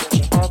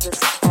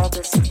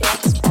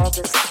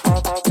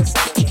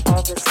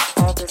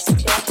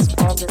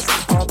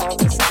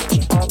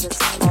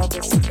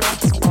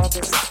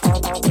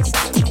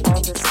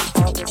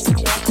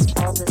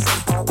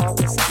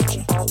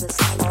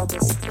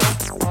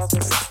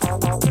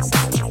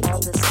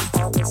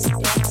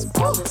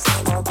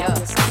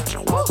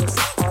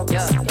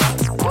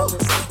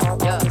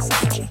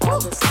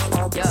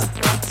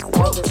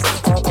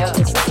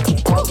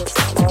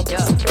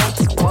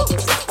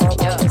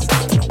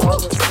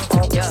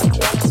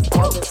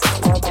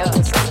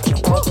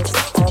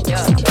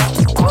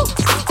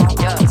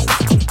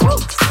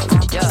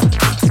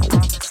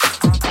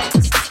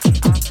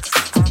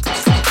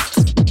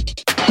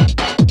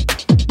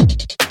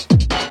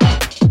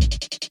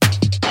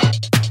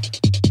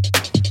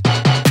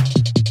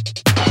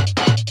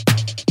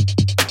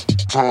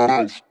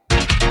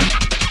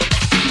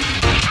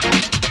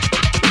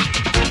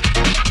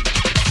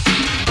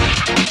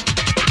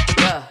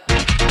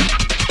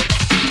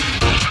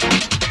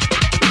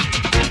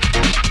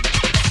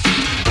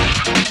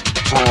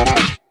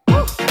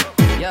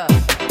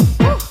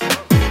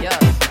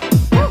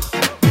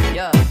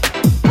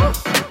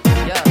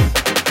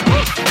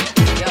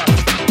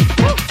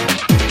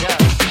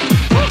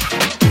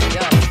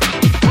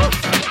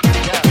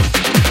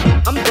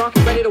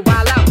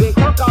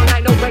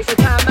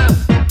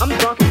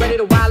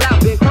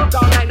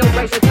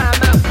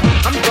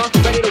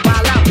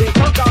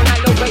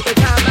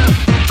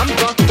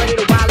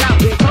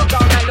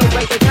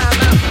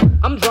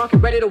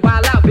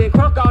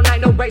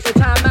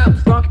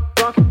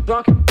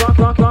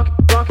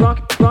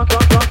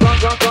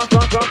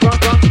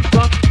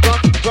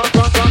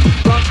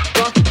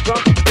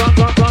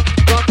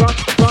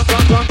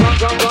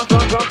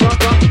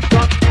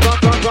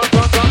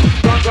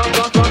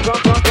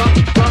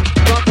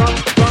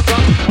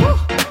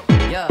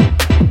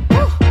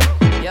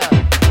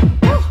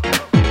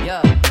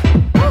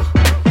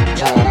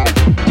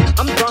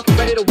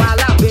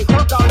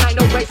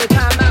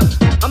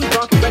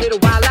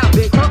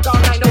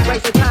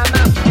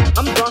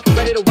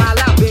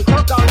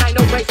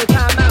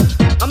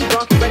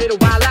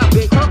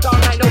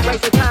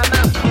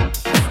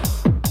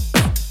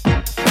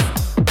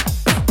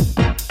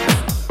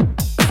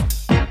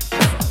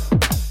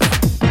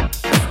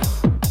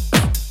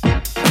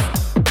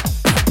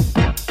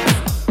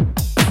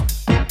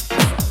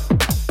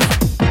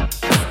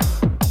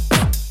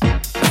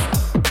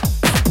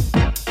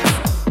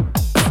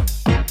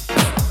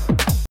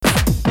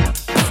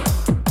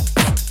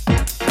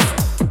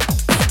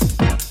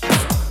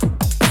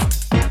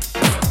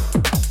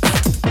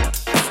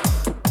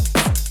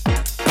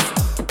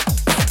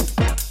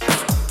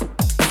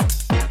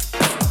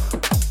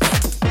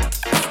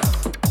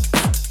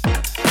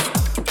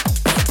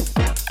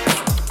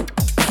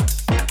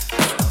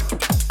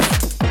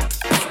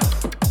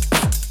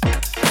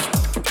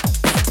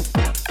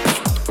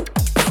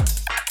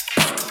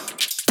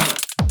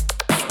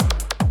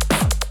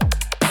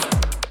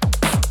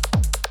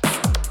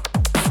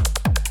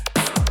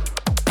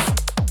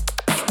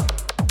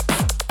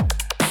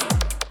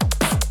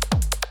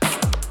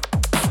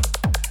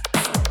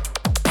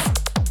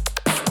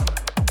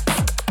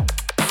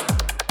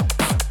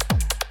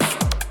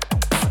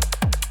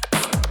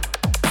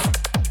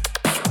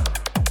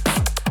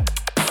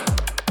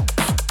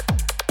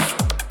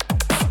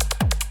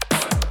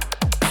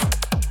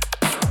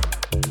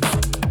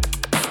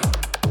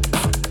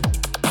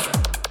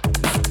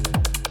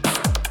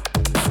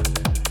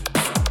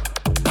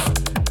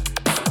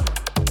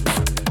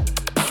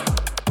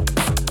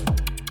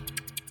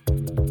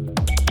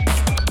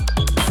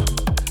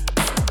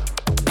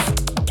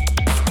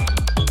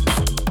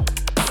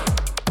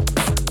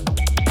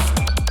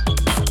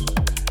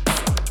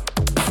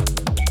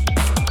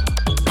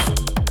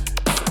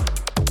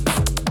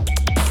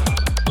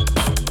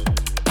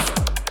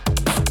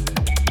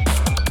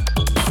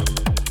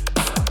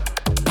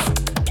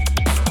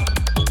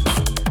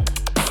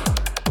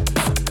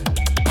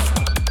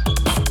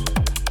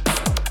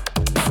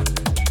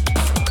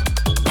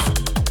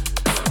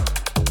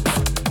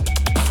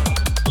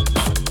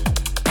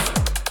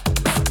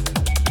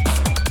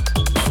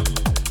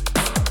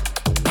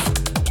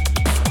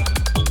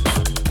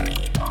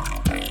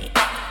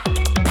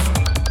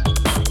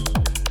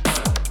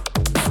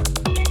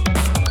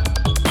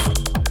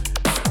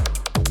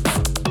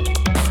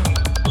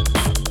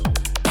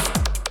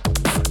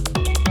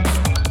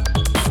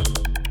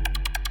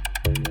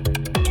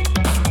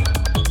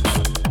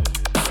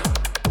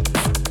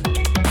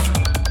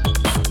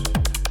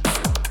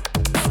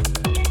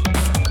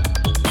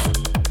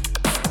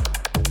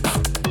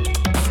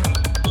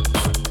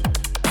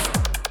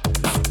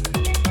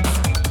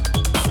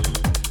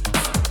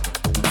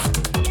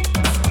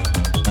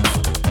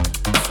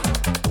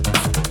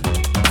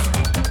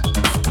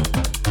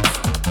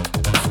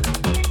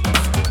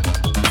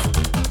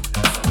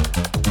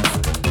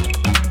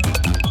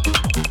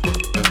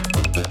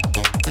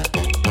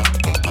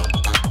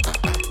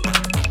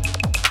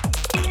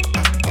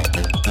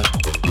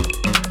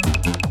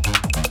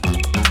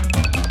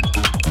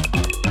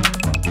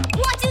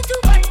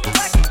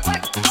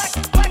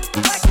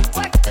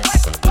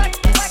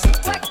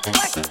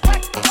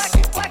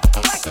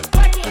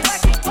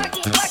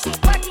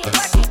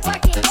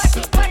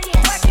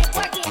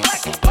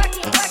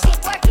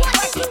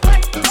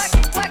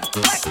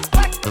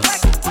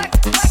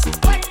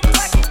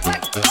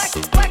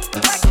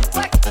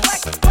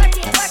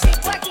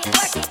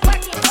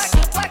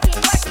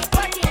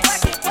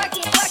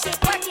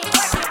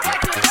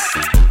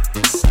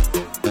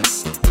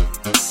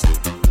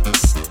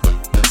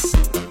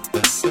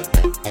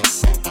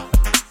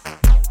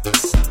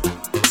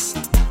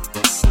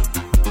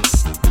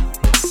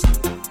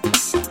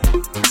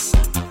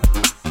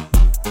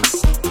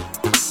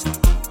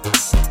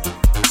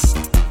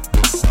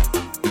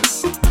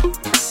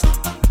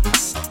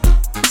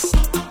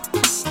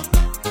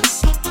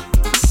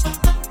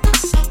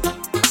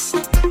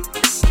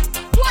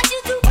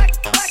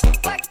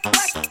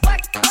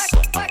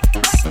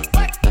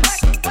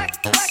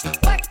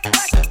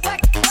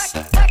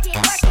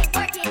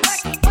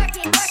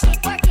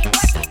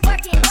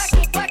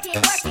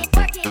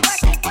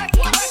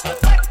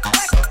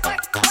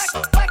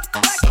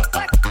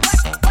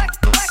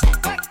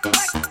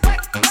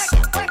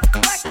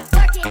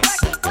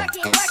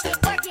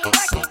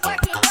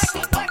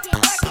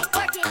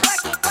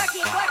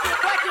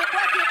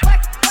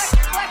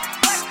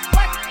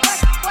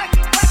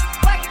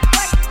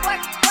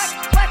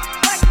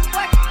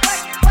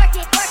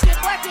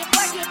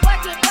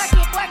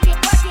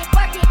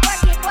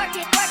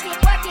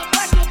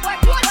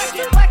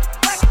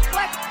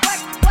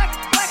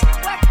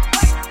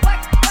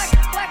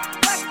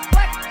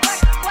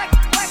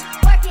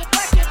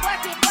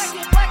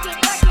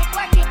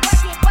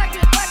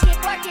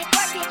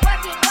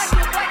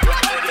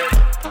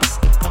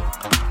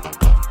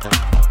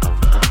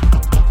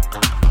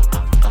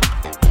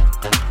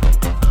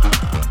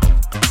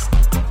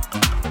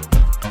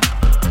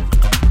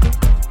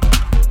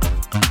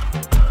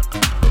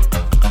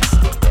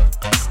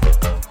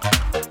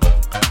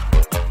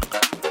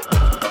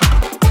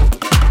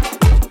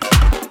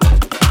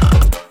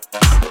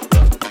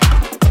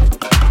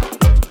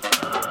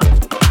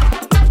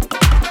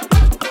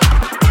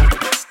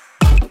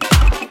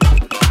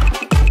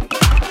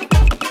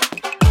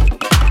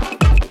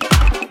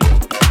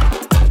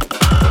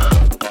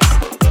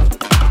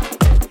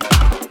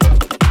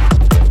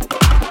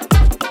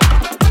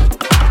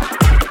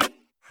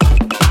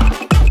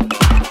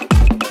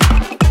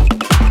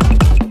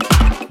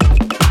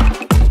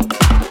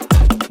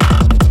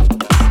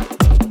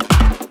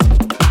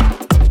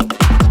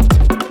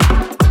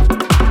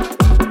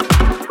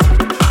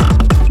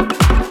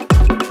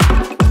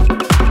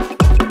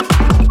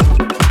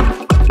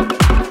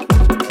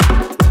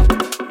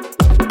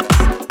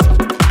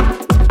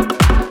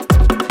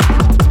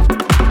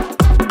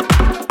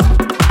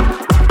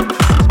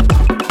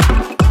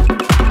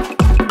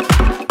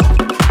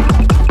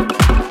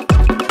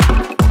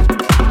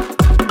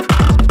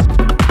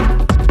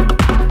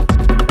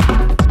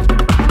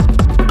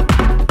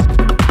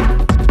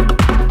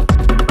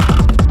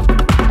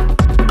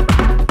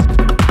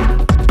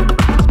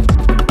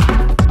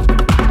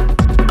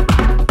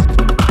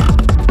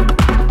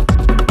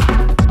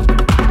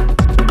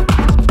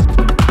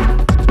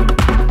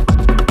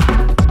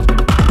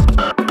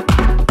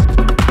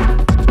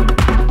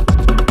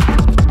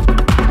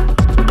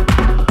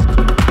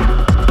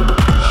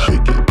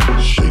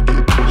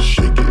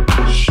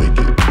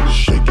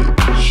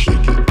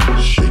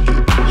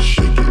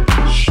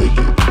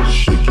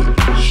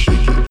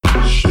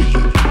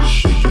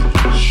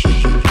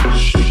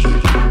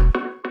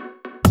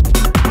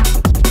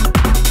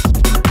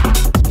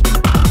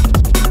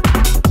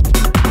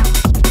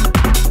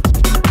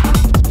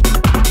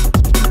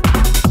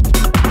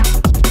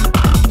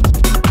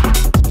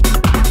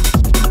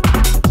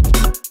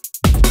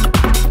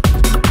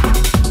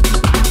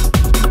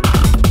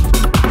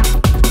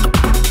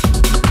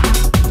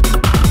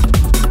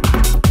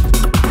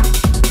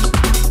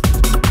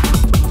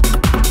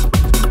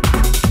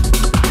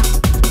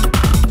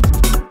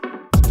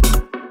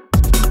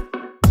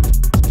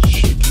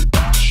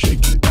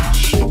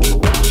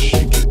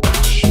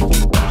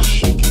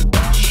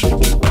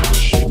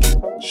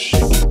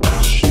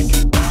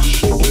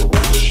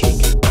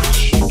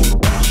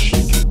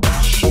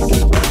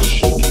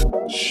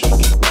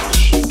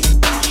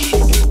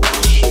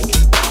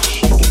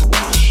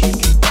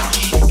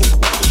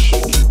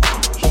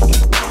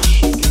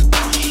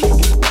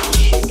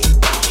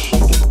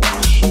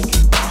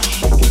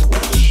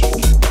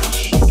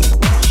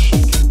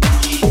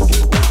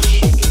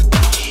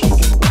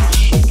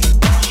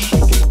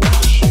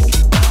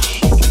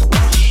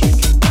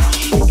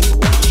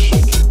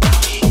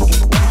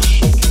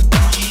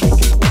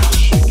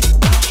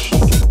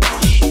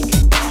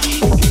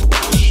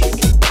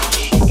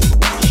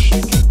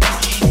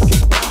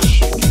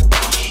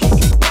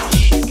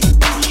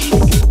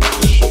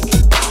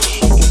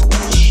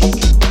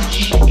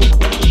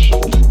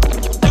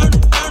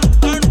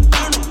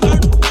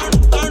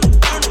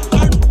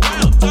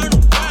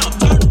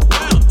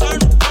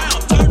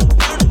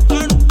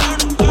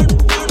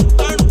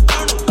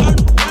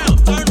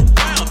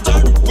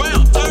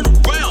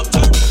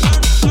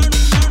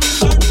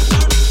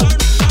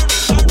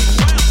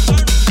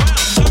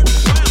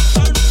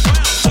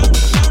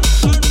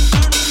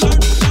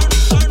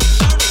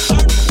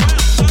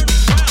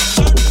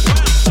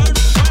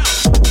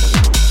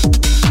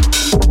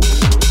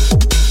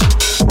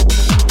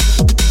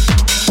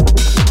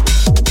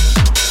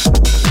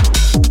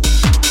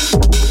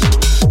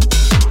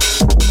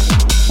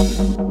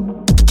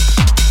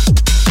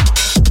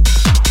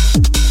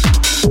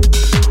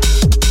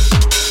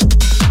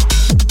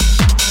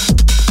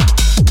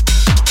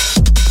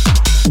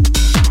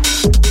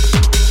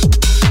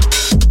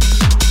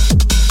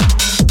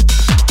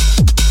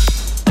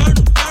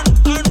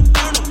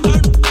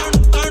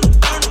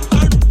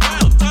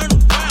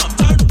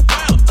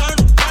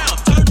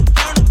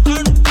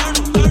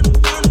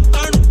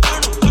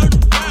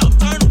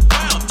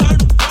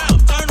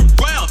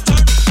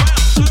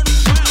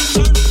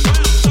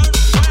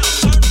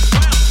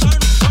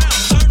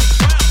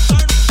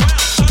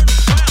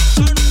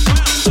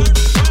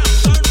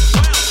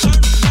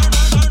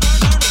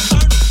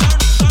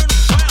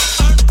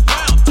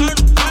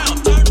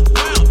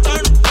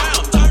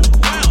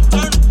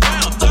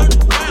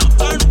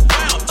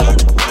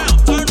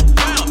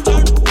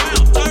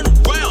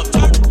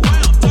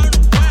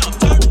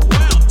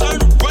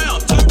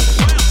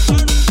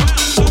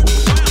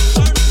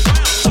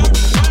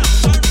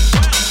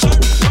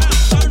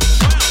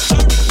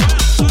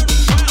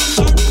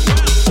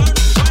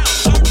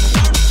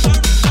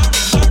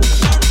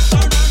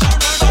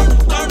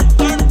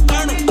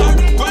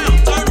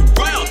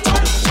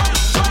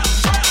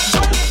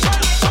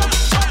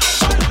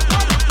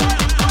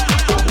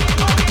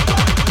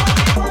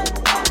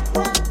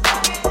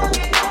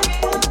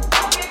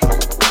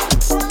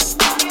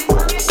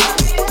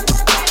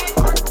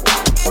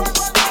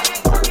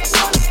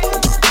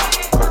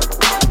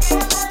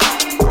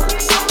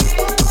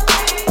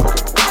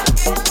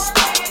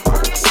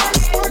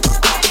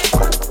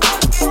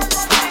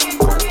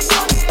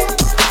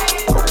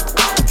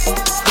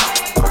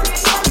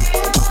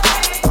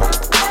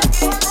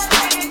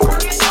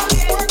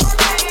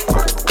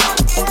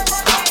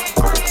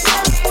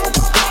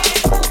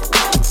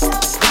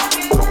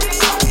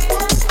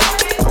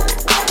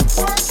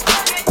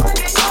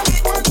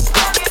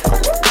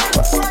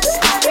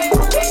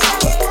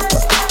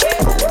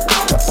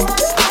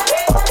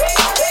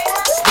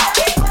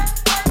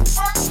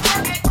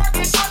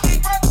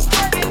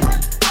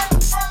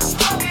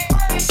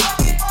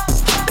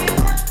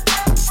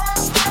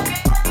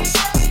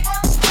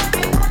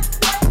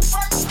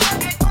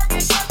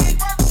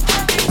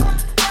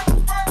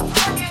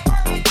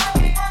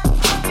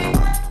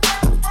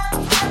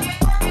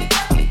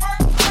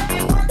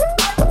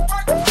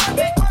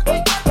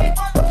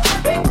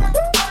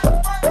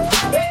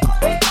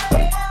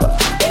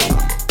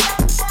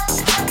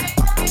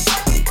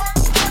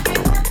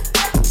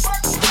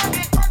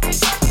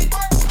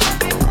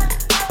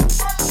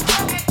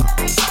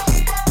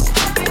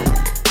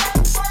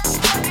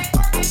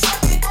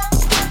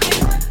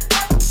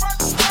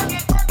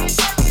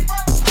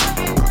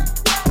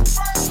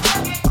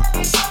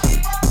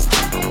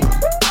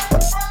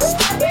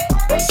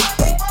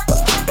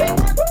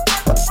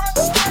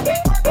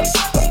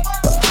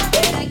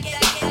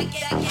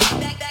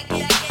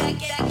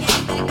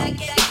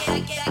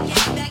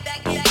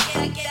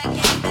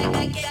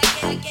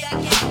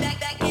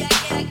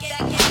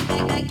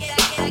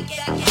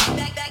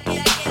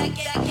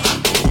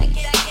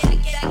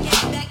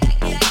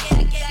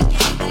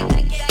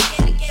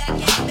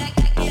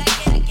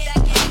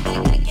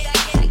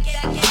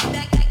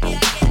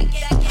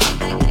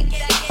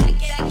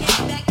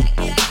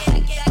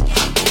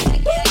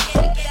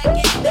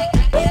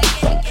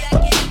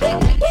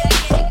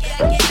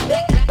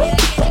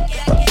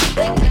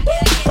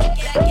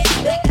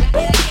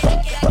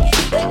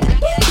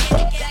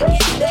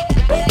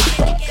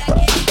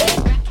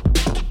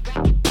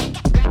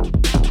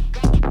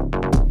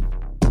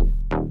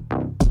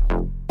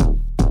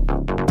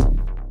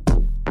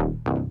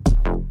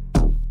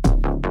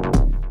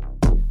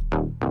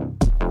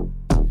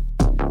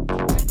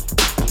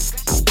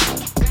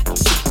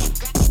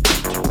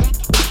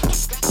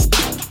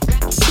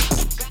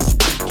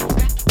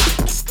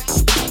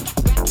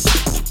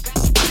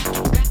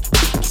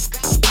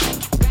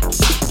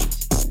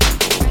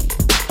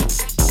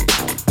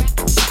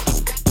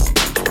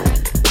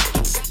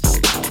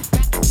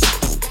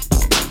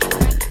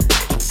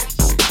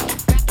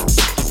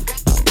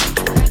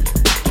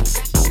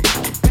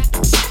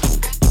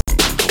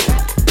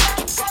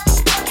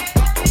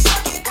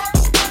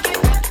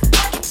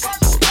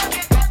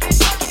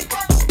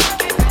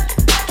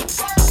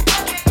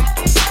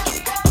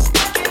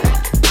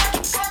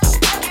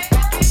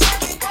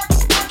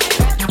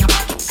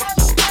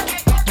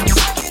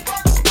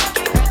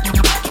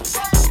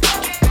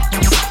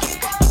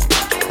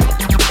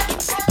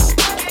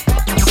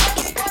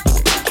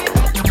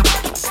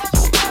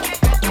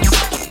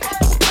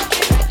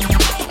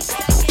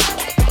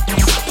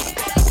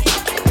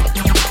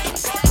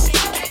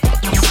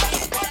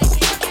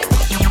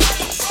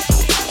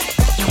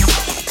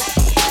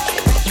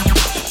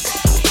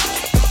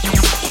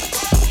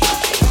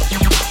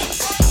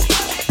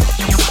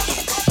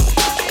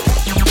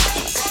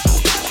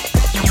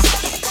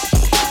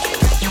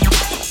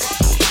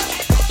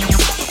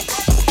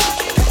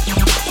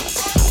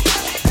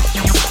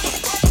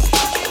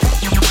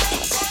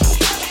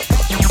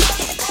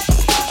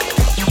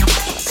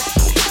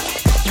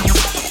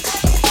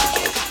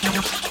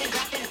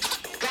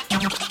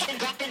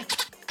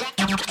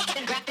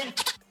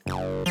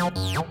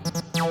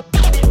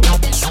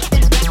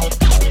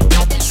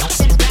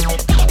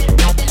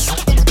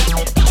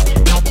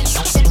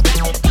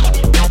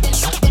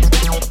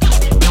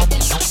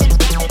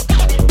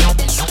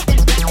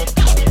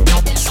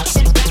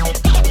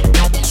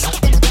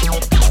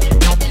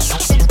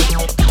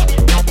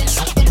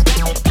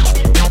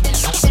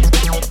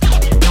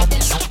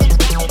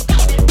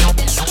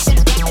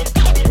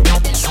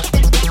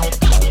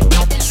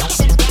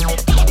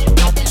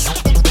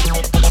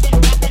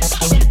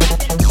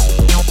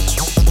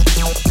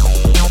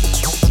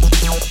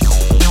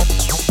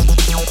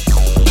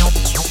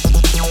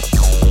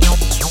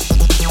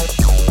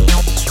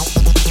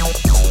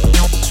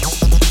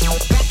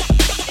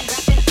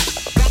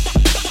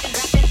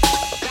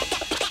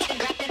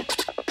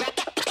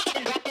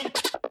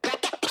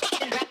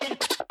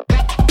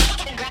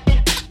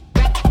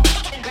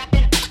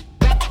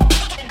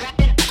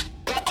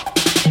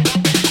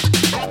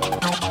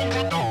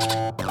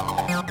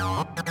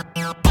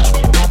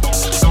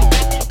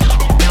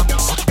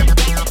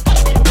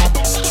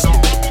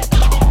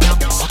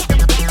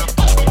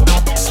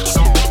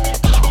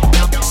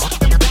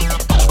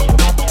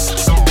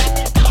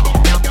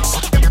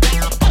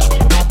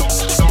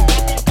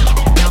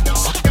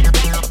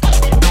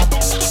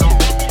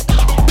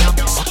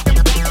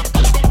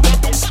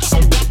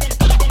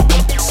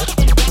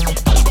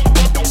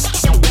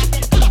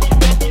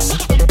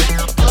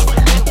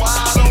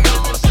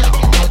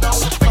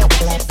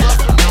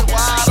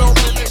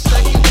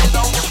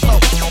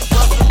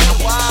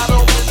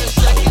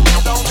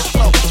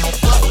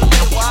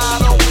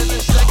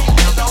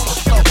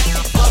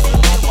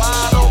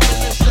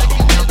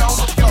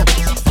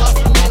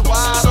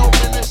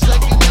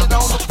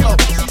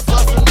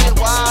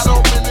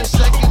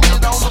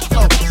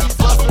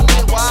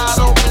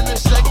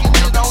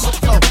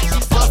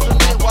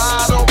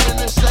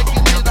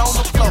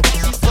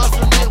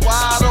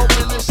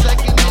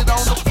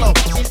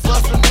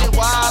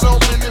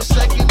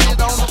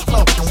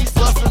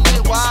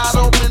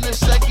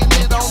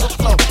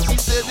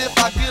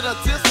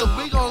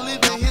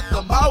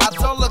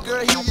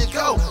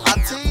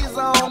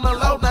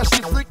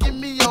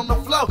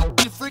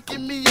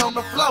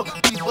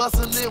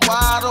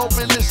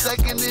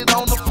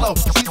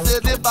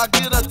I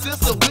get a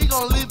tissue, we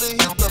gon' leave and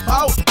hit the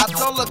mouth. I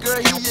told her,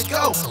 girl, here you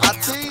go. I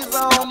tease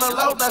her on the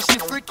low, now she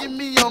freaking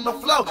me on the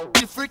floor.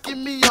 She freaking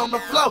me on the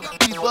floor.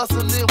 She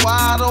bustin' it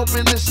wide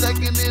open and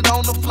shaking it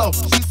on the floor.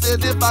 She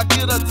said if I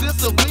get a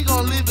tissue, we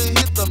gon' leave and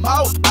hit the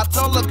mouth. I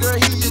told her, girl,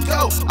 here you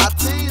go. I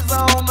tease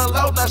her on the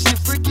low, now she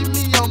freaking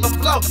me on the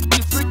floor. She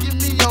freaking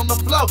me on the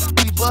floor.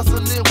 She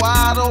bustin' it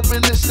wide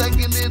open and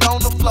shaking it on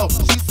the floor.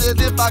 She said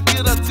if I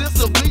get a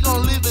tissue, we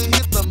gon' leave and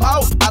hit the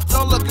mouth. I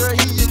told her, girl,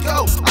 here you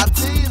go. I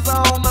tease her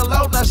on the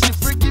low, now she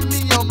freaking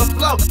me on the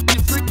floor. She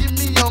freaking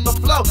me on the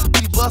floor.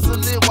 She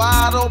bustin' it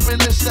wide open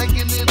and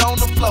shaking it on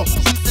the floor.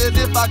 She said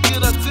if I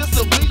get a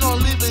tissue, we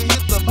gon' leave and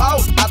hit the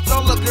mouth. I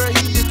told her, girl,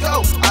 here you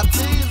go. I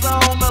tease her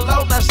on the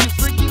low, now she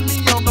freaking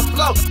me on the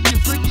floor. She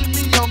freaking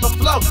me on the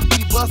floor.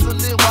 She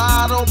bustin' it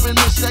wide open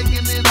and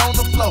shaking it on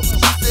the floor.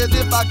 She said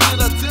if I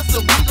get a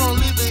tissue, we gon'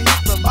 leave and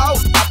hit the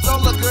mouth. I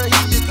told her, girl,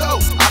 here you go.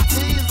 I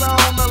tease her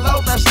on the low,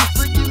 now she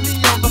freaking me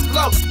on the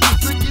floor. She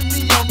freaking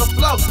me on the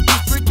floor. She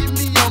freaking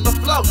me on the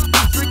floor.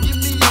 She freaking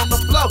me on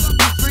the floor.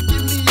 She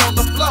freaking me on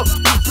the floor.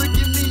 She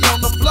freaking me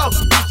on the floor.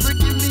 She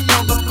freaking me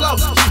on the floor.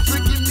 She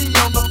freaking me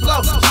on the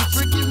floor. She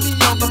freaking me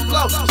on the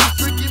floor. She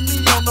freaking me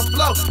on the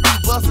floor. He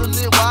bustin'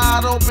 it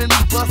wide open.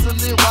 He bustin'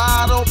 it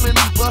wide open.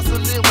 He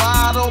bustin' it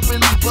wide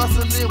open. He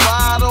bustin' it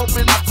wide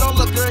open. I told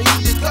her, girl,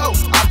 here you go.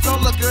 I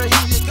told her, girl,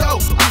 here you go.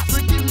 He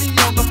freaking me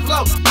on the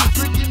floor. He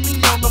freaking me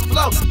on the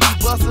floor. He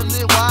bustin'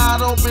 it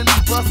wide open. He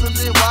bustin'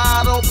 it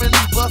wide open.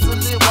 He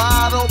bustin' it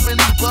wide open.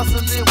 He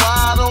bustin' it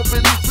wide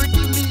open. He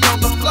freaking me on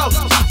the floor.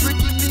 She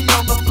freaking me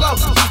on the floor.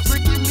 She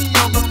freaking me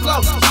on the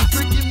floor. She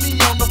freaking me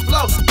on the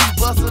floor. He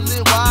bustin'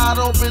 it wide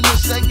open and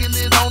shaking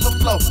it on the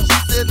floor. She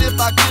said if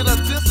I get a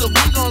tissue,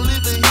 we gon'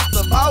 leave and hit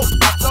the mouth.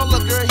 I told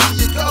her, girl, here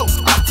you go.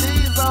 I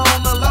tease her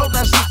on the low,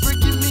 now she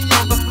freaking me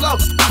on the floor.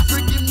 She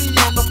freaking me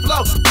on the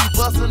floor. He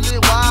bustin'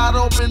 it wide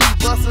open. He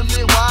bustin'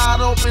 it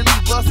wide open. He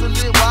bustin'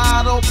 it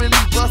wide open.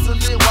 He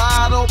bustin' it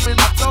wide open.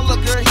 I told her,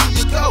 girl, here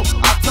you go.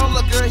 I told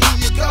her, girl, here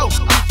you go.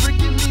 He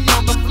freaking me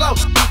on the floor.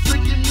 He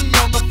freaking me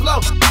on the floor.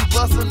 He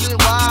bustin' it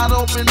wide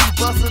open. He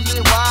bustin'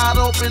 it wide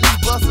open. He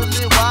bustin'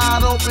 it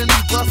wide open.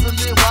 He bustin'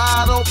 it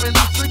wide open.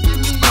 He freaking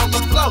me on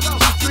the floor.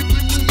 She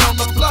freaking me on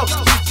the floor.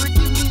 She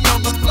freaking me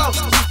on the floor.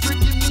 She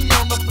freaking me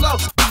on the floor.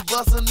 He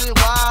bustin' it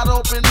wide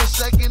open and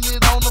shaking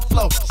it on the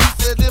floor. She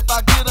said if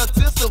I get a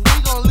tissue, we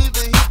gon' leave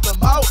and hit the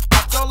mouth.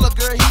 I told her,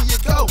 girl, here you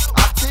go.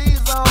 I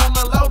tease her on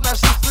the low, now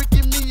she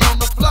freaking me on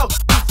the floor.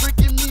 She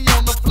freaking me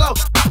on the floor.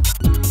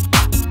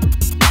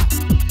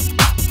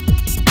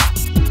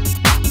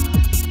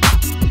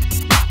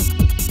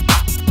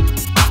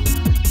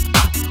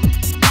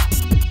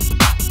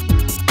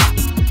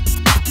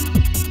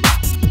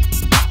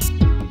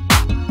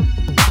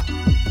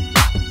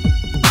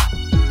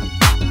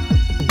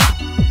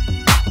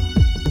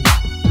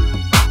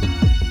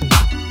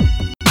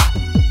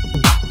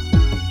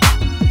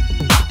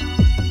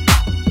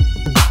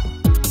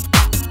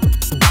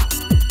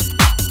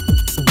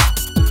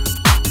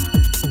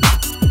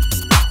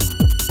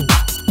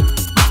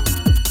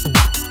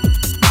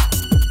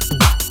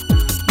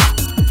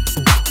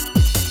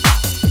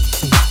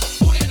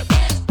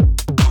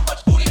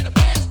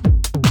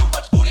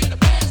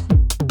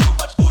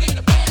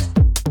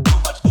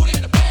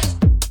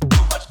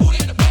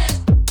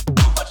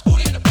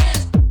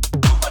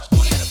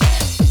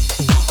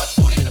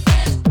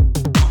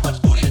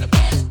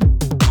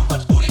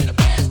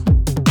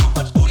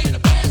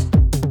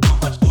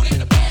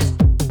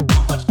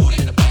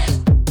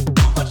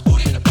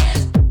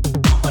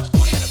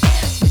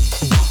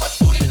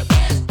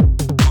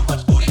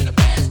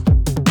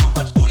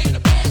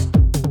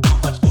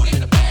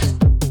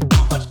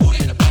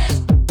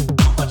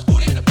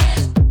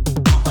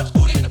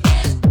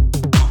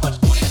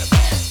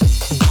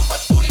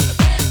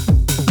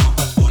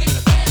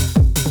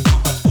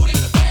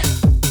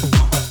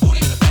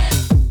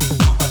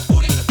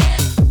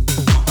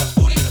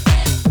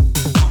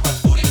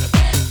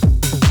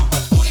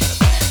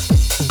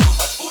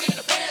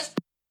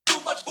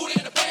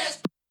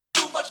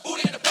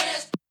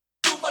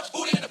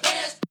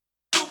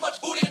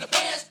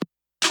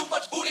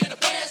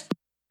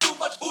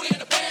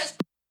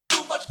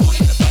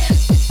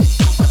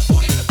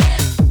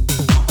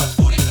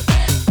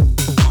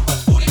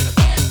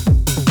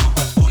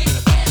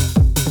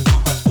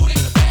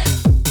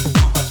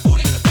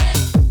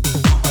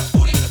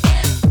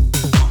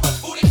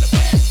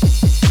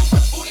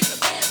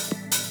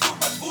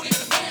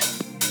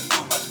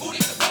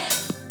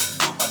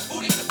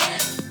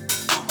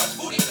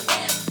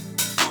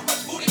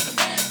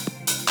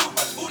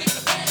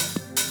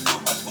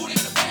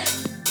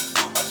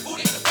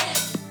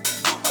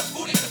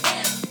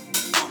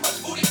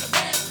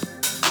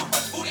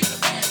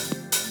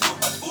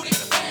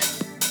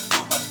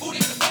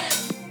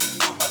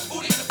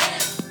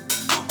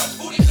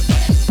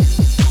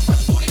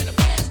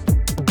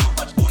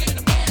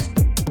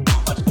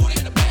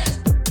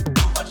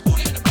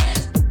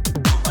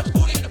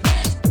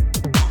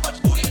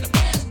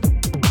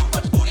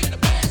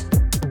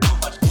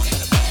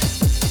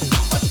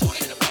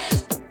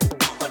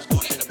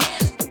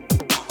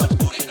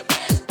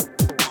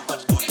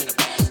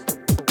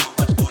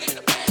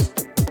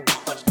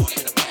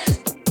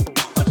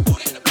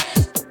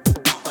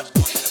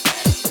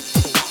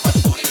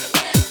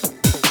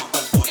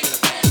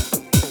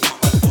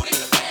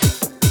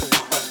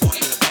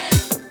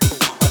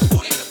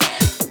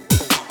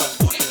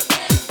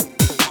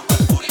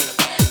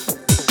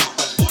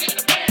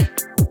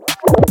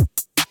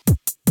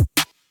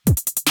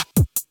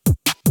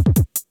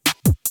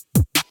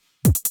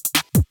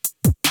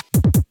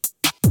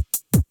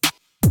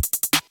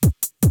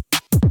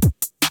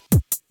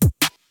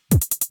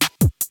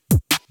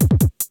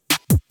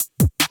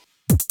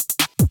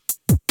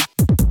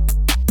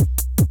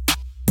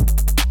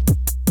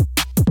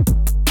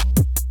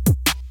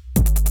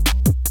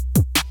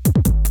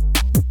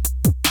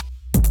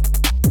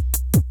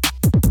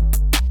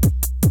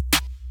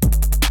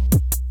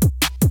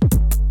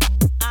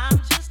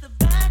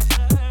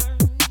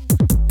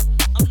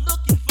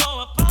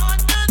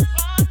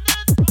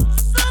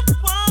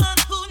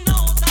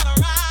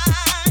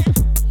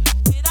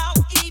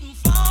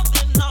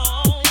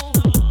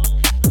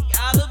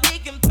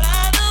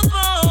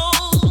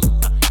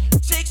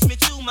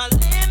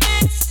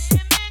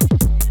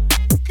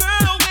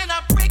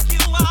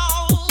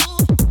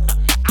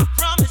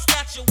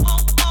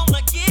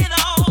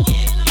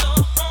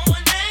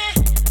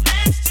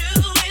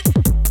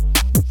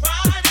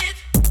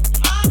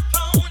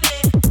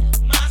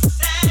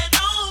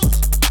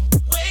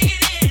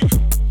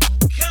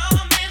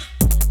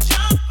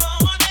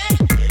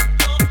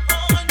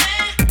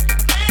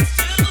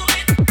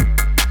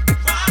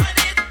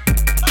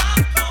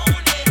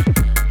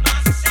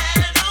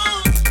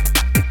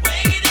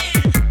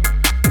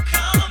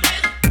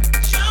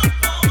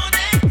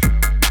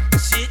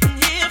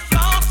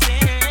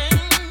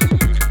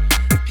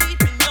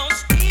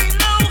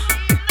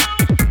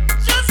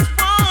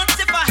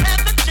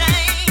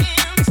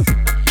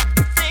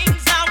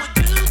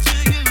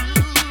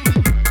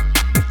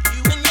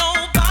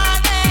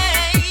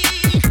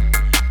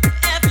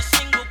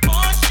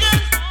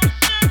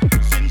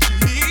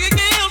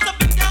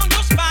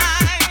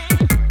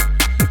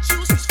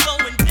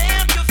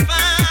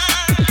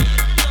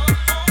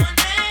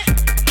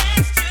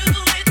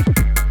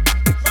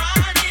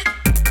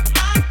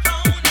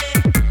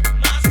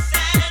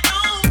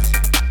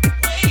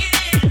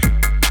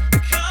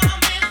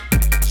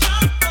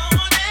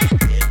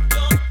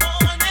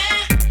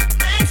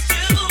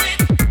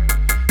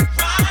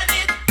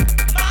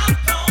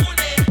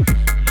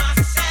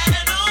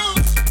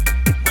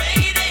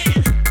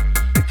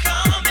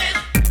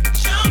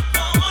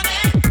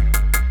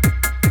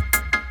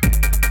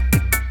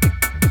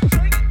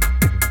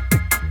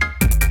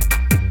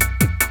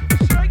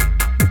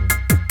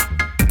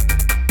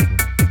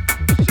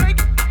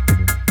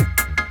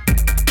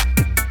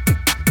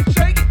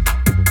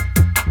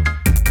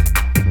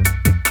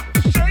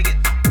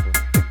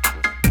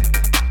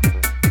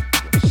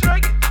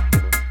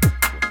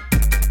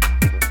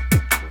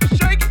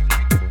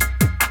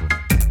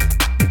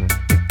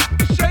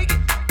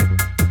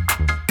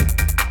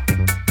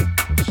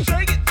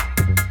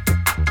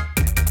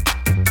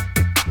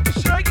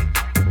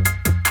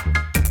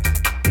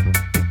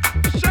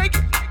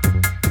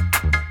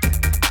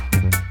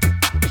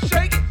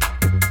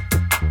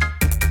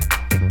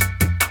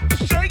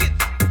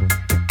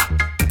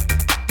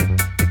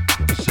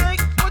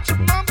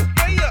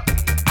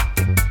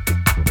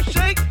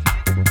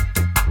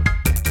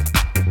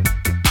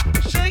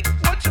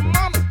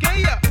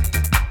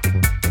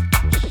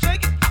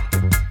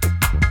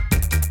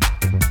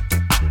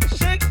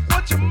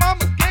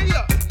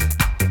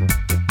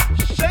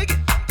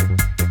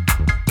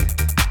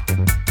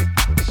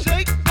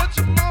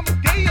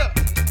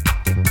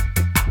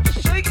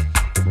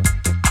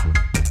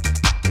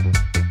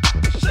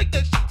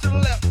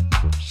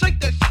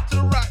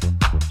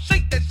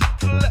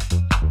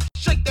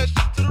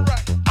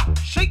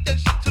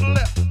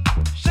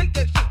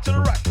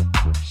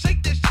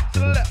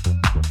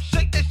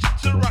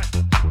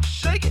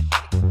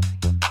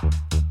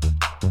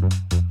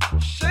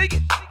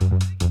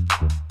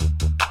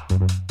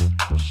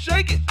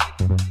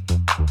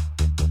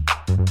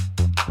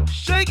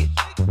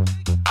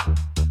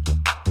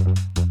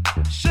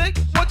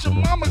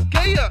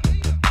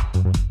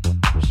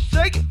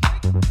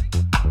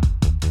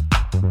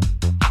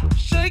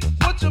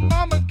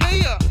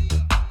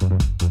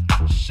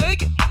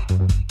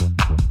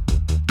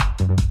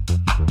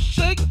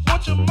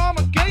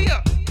 mama gave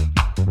ya.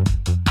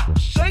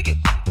 Shake it.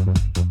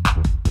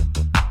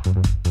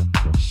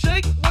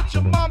 Shake what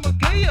your mama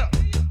gave ya.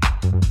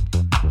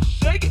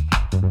 Shake it.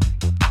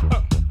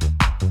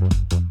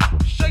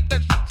 Shake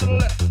that shit to the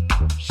left.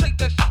 Shake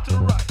that shit to the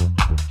right.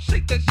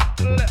 Shake that shit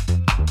to the left.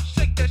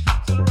 Shake that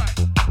shit to the right.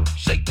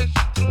 Shake that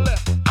shit to the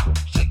left.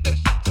 Shake that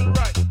shit to the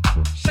right.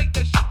 Shake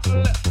that shit to the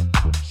left.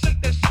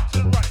 Shake that shit to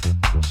the right.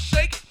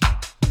 Shake it.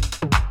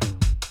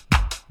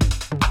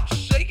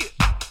 Shake it.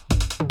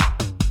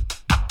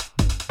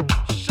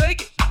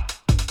 Shake it.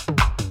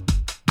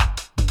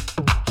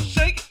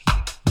 Shake it.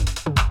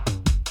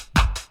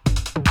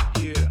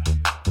 Yeah.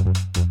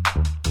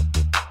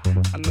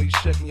 I know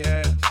you're shaking your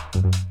ass.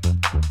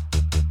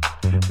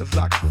 'Cause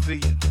I can see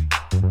it.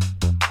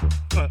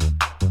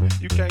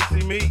 You can't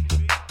see me.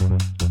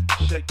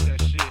 Shake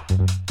that shit.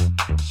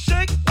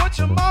 Shake what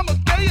your mama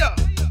gave ya.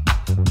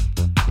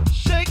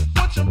 Shake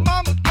what your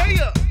mama gave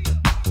ya.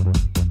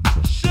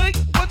 Shake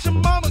what your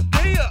mama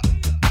gave ya.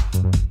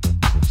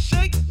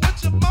 Shake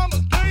what your mama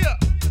gave ya.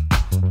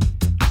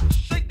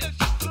 Shake that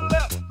shit to the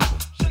left.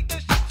 Shake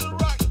that shit to the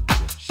right.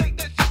 Shake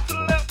that shit to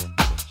the left.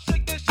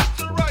 Shake that shit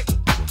to the right.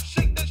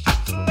 Shake that shit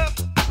to the left.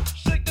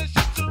 Shake that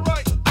shit to the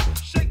right.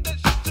 Shake that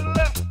shit to the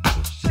left.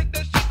 Shake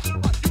that shit to the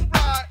right. You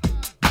ride.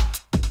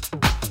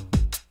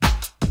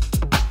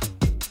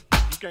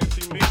 You can't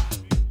see me.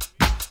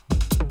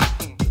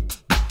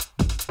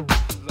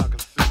 'Cause I can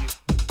see you.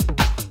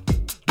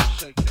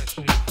 Shake that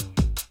shit.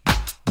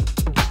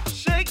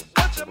 Shake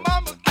what your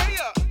mama gave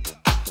ya.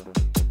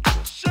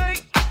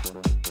 Shake.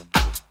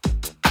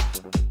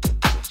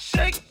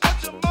 Shake what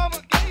your mama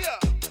gave ya.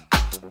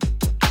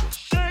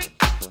 Shake.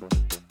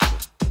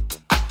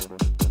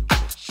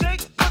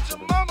 Shake what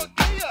your mama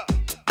gave ya.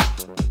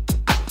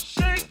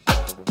 Shake.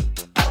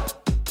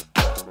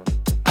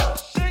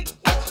 Shake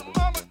what your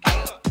mama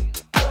gave ya.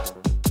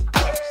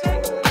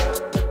 Shake.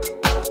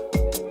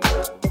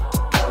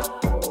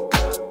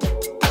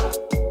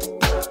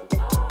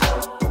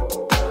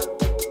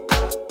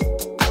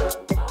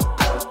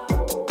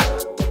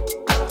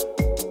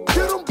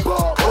 Get 'em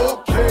ball.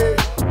 Okay.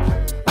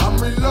 I'm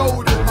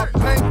reloaded. My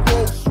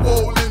bankroll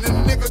swollen. The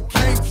nigga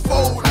can't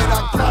fold it.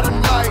 I got him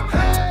like.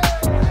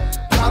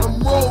 Got him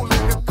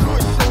rolling. The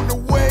kush on the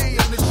way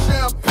and the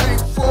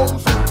champagne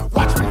frozen.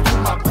 Watch me do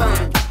my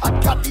thing. I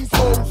got these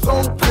hoes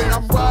open.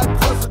 I'm riding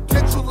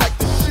presidential like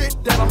the shit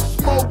that I'm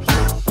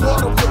smoking.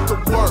 Water with the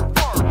work.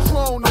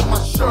 Patron on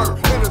my shirt.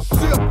 And a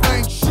sip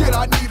ain't shit.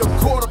 I need a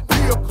quarter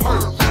beer per.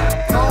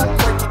 Don't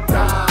break it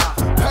down.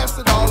 Pass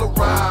it all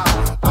around.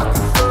 I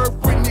can serve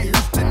Whitney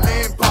Houston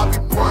and Bobby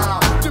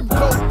Brown. Them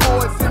dope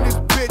boys in this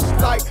bitch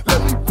like,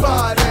 let me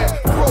buy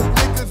that. Broke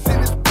niggas in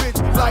this bitch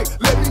like,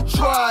 let me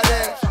try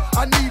that.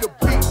 I need a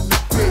beat in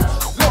this bitch.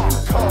 Let me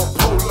call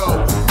Polo.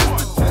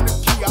 Mr.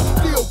 Tennessee, I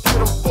still get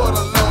him for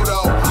the lodo.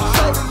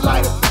 Show the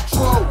light of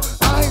control.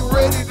 I ain't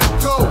ready to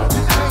go.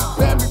 You can't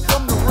ban me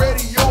from the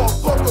radio or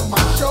fuck with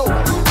my show.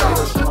 You know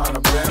it's trying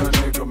to ban a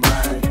nigga,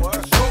 man.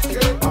 It's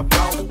okay. I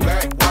bounce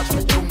back, watch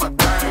me do my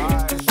thing.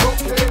 It's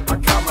okay. I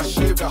got my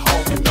shit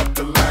holding up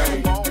the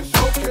lane. It's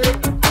okay.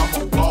 I'm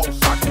a boss,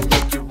 I can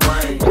make it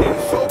rain.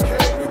 It's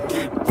okay to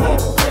get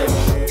buck rich.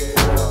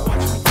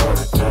 Watch me go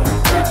to town,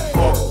 get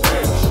buck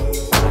rich.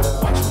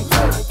 Watch me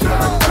go to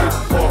town, get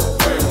buck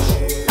rich.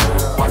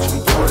 Watch me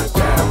go to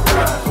town,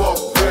 get buck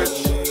rich.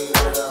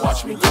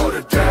 Watch me go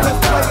to town. Let's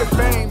play the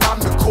game, I'm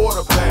the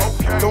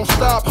quarterback. Don't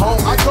stop,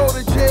 home. I go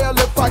to jail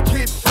if I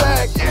get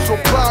sacked. So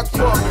block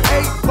for me.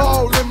 8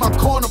 ball in my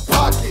corner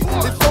pocket.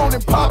 It's on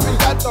and popping,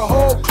 got the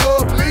whole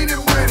club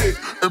leaning with it.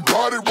 And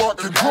body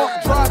rocking, drunk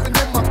driving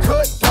in my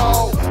cut,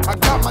 dog. I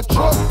got my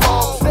truck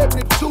ball,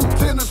 72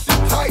 Tennessee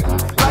Titan.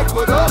 Like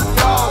what up,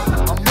 y'all?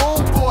 I'm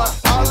on boy,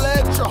 I'll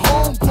let your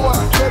homeboy.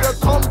 Better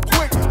come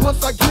quick,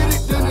 once I get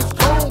it, then it's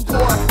gone,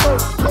 boy.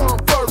 First come,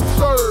 first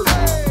serve.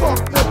 Fuck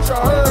what you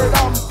heard,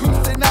 I'm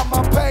piecing out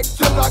my pack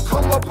till I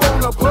come up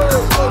on a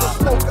bird. Blow the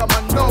smoke out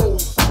my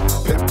nose,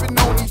 pimping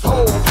on these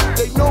hoes.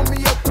 They know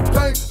me at the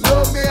bank,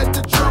 love me at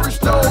the jury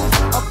stove.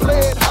 I play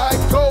it how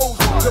it goes,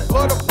 the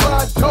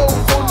butterfly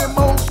toes.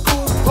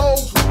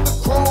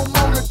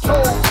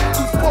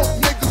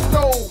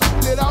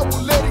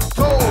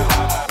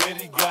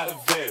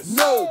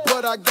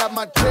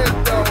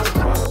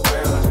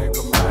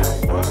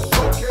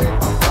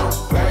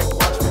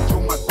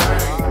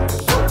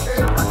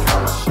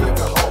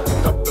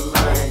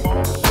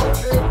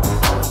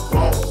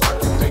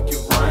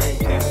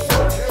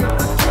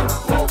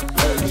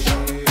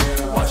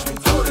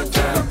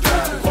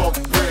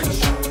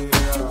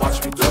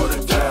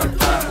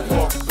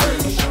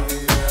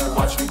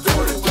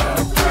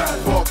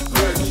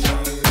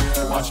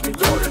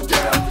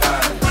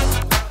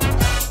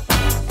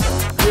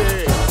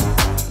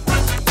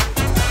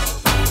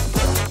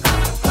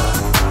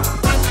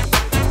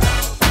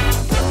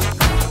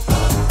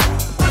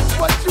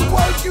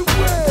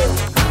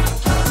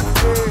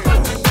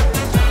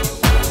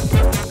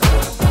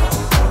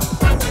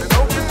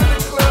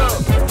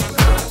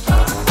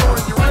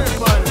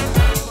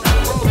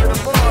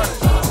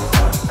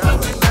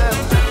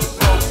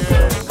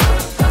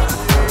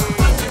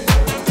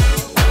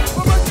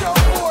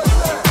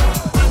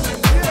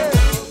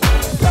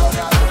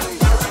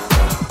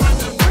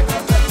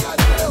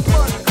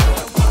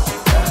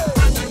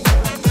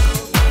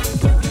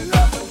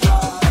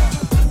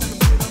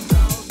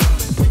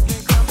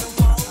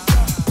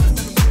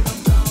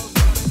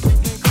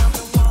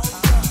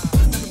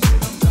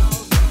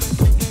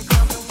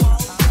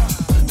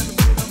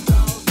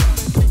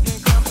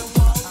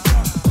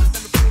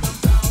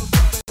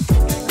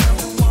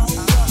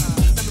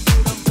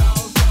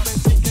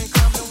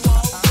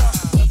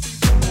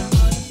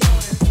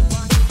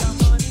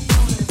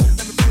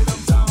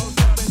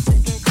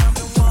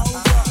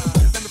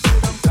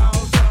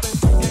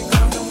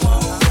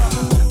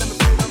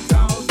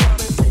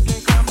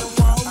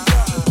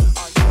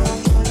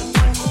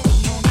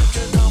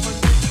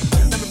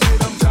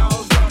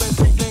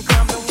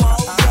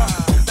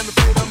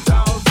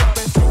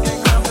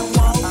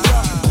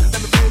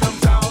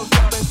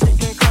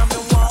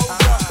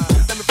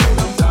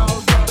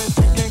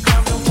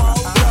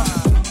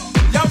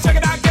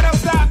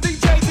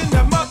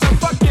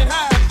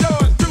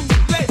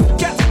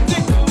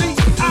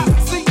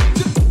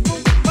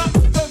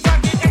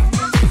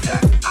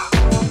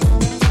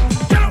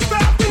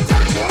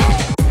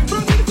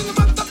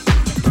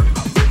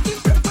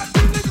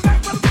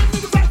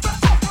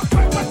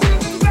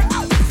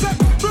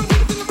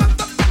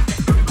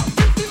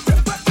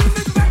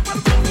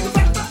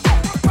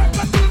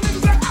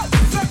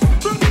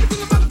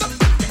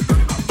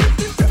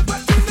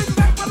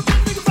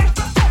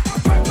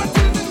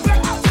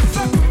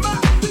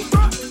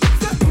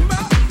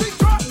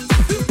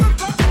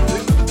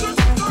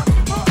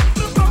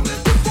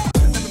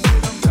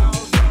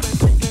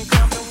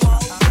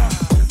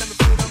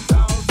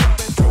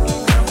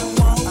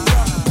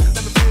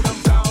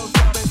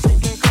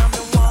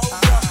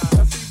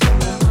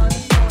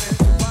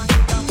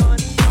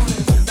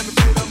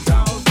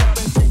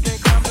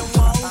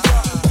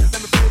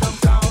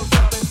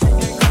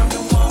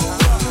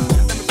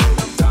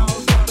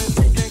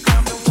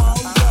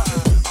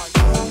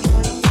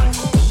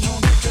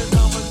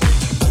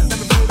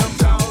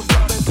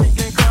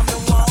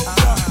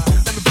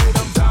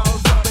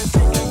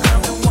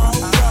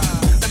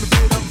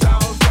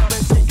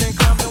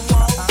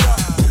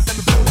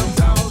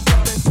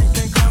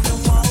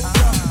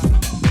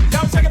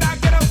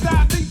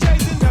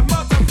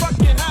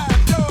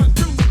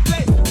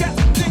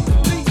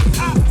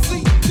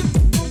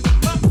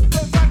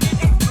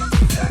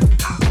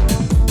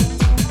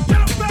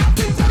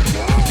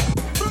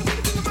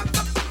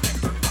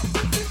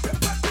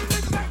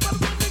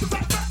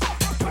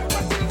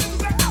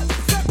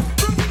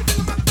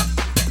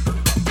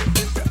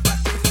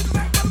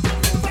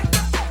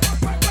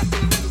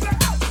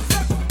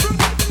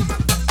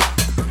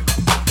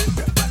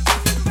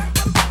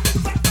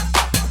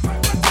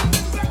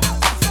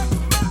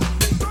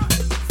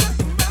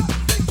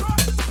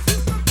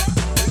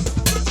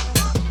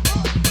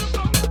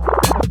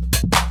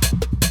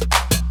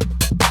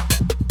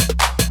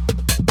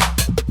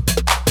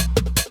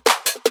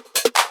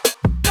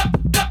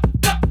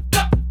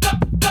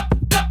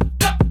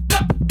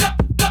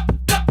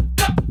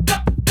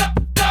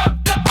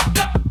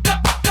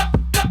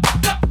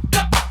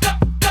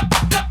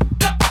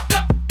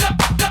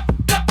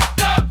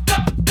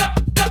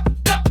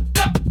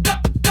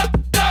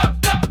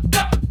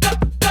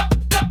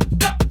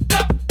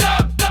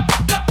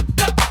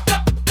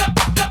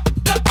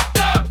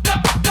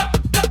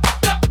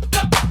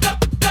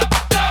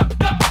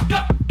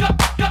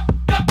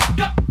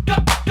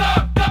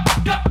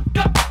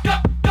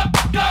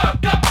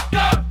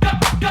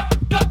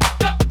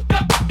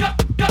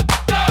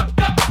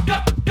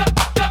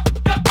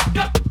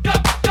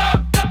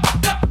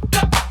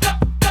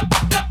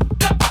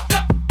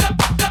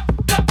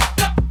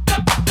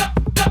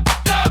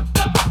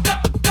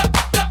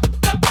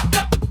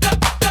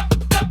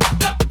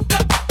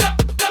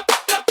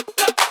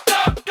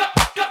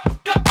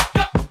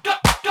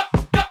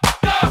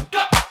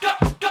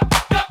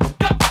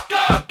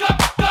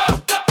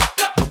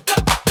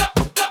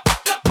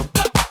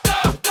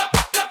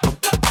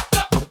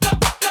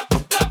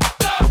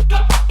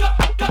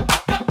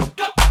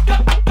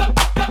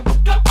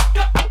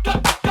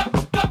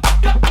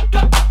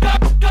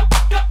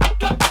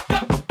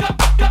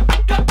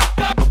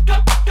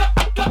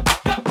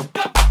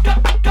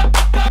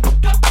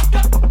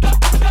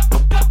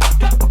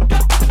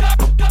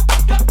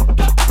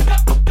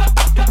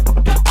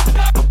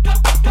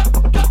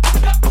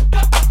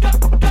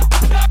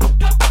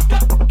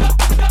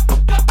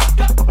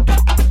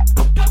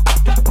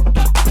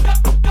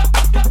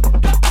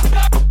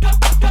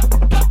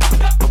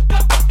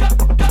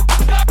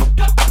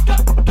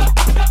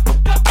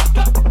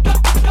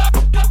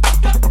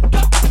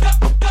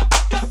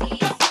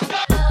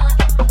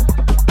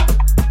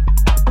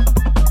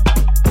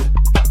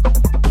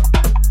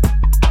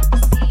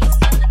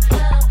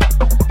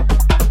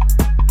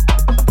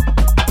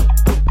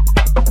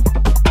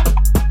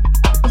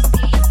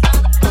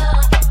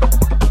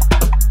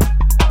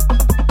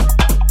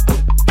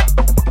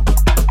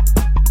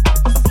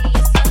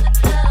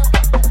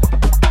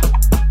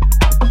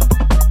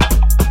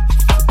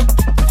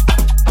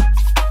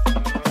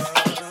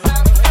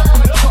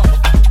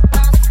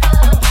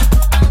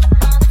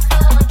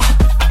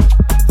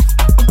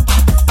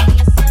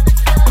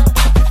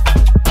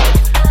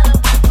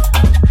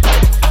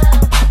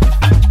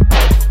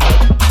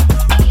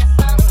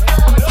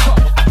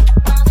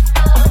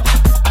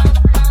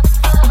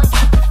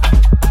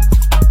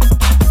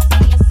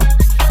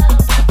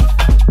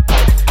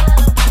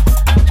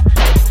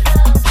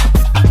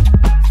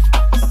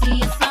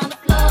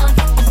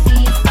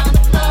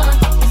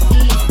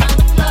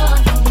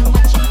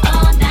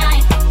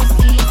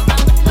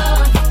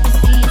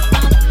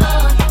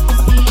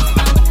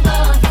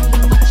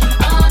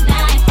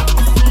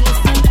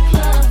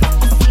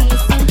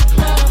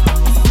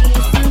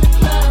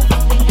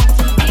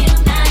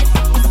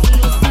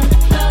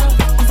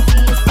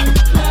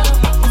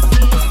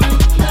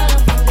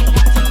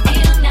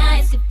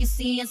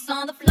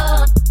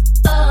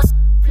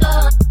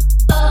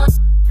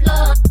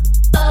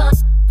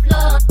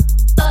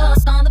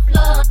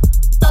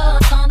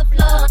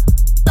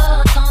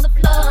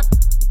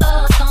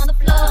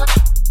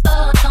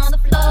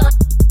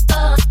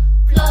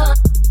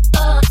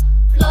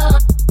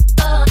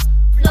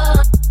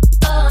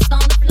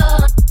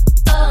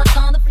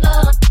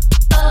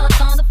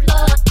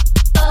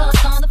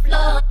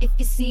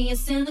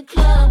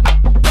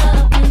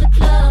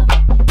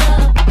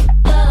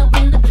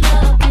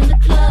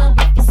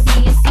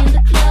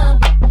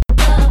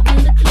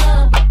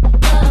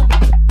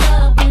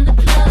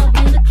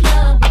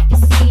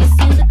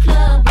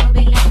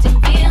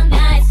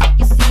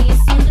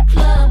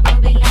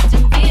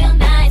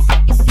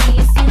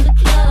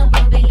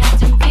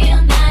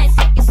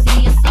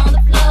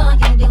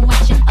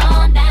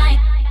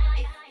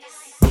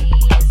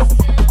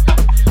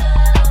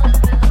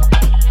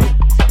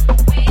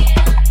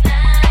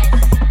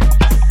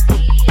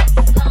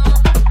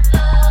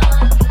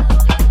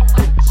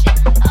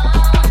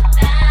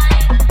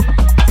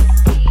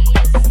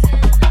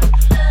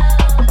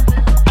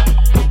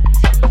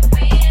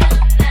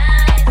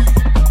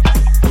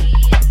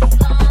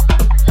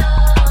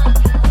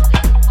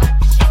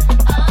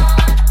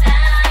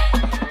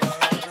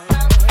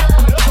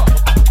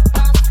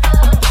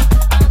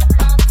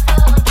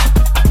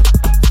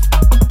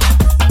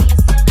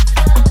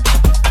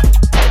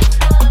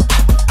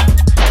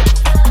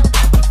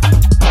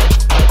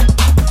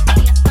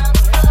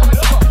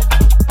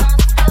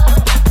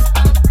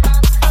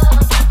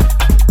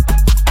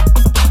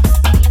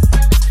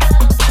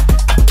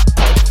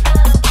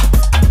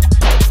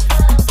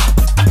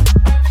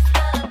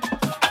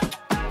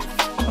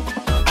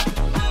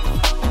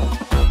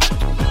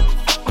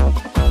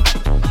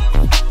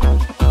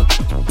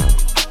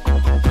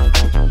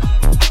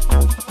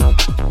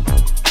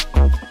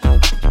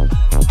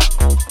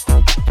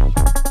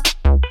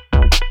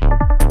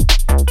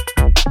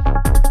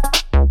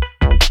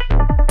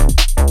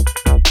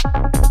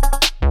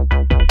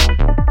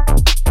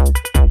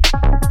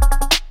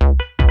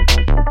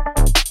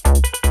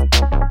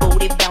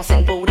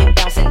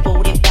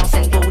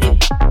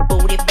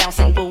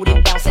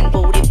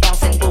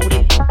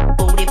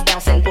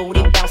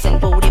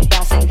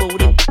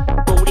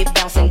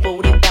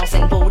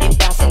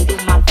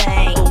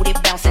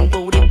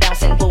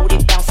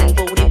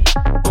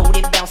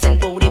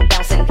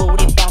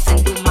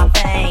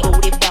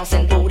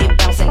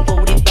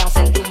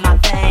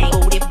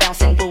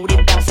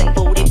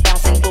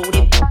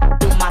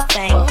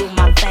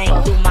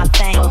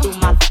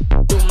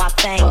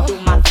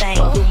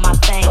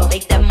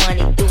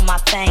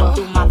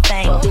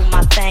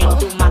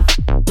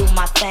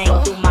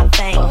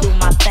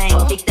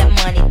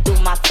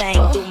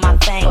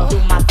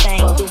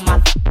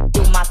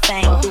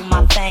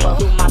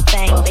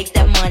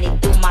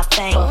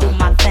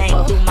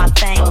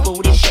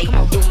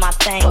 my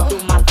thing, do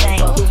my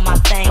thing, do my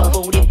thing,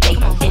 booty bait.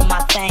 In my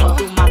thing,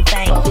 do my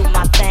thing, do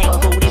my thing,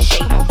 booty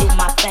shake. Do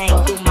my thing,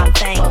 do my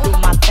thing, do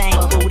my thing,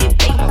 booty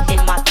bait.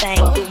 In my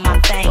thing, do my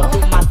thing, do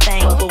my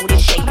thing, booty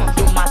shake.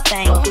 Do my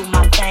thing, do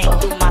my thing,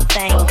 do my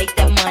thing. Make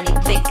that money,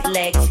 thick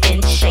legs in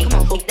shape.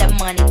 Make that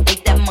money,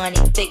 thick legs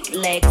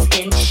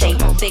in shape.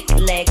 Thick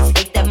legs,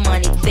 make that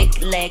money,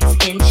 thick legs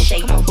in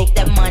shape. Make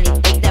that money,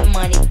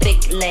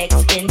 thick legs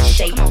in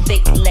shape.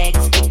 Thick legs,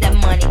 make that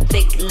money,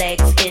 thick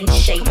legs in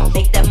shape.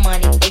 Make that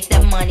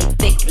money,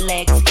 thick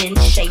legs in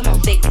shape.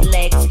 Thick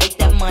legs, make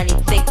that money,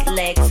 thick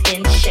legs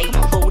in shape.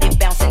 Booty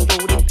bouncing,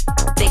 booty,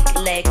 thick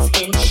legs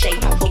in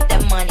shape. Make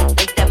that money,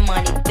 thick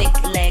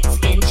legs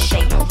in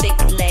shape. Thick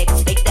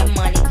legs, make that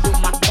money, do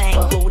my thing,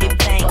 booty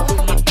bang, do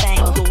my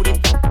thing, booty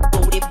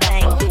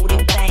bang, booty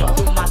bang,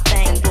 do my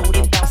thing,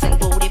 booty bouncing,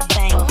 booty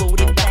bang,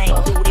 booty bang,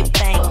 booty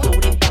bang,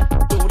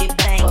 booty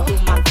bang, do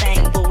my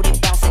thing, booty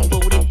bouncing,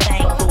 booty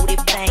bang, booty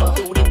bang,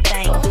 booty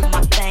bang, do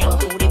my thing,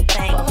 booty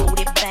bang,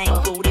 booty bang,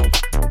 booty.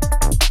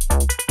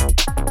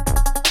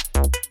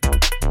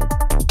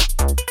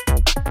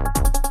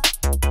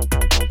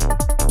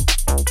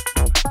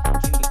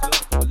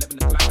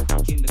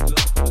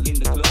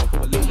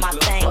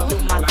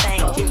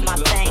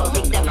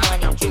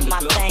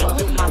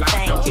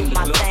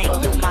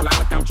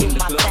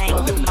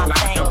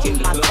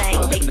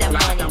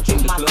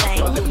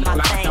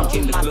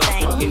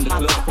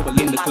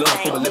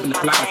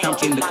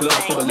 in the club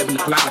for 11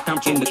 o'clock. Like I'm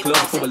in the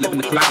club for 11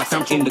 o'clock. Like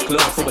I'm in the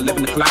club for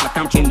 11 o'clock. Like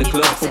I'm in the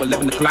club for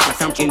 11 o'clock.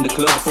 Like I'm in the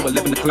club for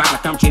 11 o'clock.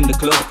 Like I'm in the club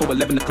for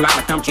 11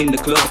 o'clock. Like I'm in the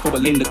club for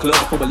 11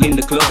 o'clock. For 11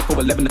 o'clock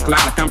for 11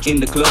 o'clock. Like I'm in the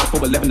club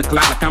for 11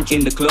 o'clock. Like I'm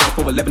in the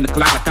club for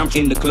 11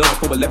 o'clock.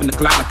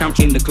 Like I'm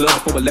in the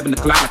club for 11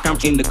 o'clock. Like I'm in the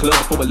club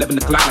for 11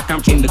 o'clock. Like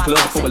I'm in the club for 11 o'clock. Like I'm in the club for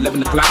 11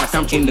 o'clock. Like I'm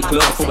in the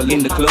club for 11 o'clock. For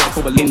 11 o'clock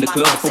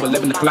for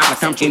 11 o'clock.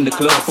 Like I'm in the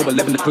club for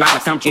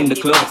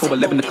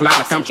 11 o'clock.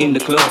 Like I'm in the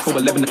club for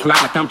 11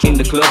 o'clock. Like I'm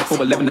in the club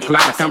for 11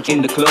 o'clock. Like I'm in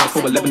the club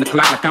for 11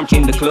 o'clock. Like I'm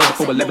in the club for 11 o'clock. Like I'm in the club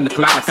for 11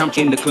 o'clock. Like I'm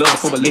in the club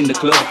for 11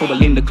 o'clock. For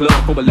 11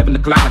 o'clock for 11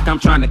 o'clock. Like I'm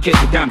trying to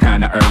catch it down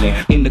kinda early.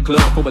 In the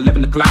club for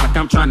 11 o'clock. Like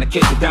I'm trying to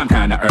catch it down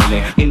kinda early.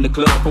 In the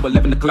club for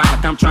 11 o'clock.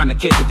 Like I'm trying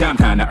to catch it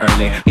down kinda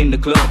early. In the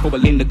club for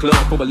 11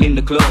 o'clock. For 11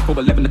 o'clock for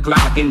 11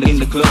 o'clock. In the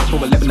club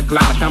for 11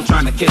 o'clock. Like I'm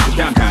trying to catch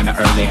it down kinda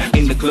early. In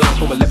the club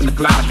for 11 o'clock.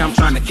 Like I'm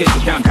trying to catch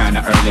it down kinda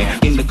early.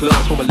 In the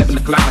club for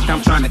 11 o'clock.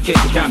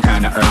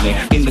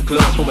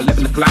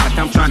 Like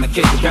I'm trying to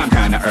catch it down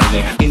kinda early.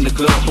 In the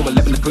club for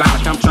 11 o'clock.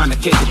 Like I'm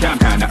trying to catch it down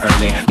kinda early.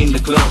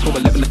 In the club for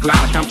 11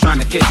 o'clock. Like I'm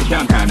trying to catch it down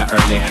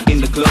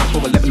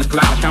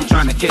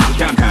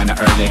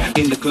kinda early. In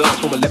the club for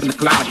 11 o'clock. Like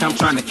I'm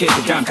trying to catch it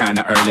down kinda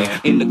early.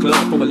 In the club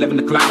for 11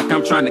 o'clock. Like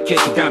I'm trying to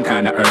catch it down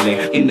kinda early.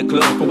 In the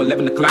club for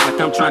 11 o'clock. Like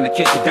I'm trying to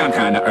catch it down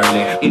kinda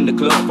early. In the club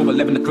for 11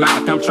 o'clock. Like I'm trying to catch it down kinda early. In the club for 11 o'clock.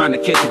 Like I'm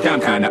trying to catch it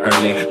down kinda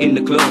early. In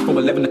the club for 11 o'clock. Like I'm trying to catch it down kinda early. In the club for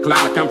 11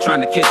 o'clock. Like I'm trying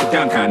to catch it down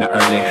kinda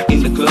early.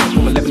 In the club for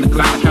 11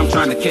 o'clock. Like I'm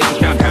trying to catch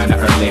it down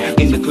kinda early.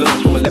 In the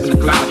club for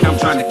 11 o'clock. Like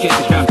I'm trying to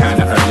catch it down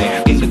kinda early.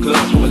 In the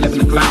club for 11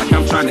 o'clock. Like I'm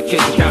trying to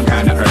catch it down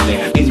kinda early.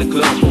 In the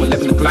club for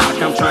 11 o'clock.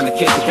 Like I'm trying to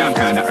catch it down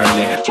kinda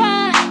early.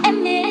 Try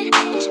admit it,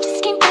 you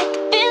just can't fight the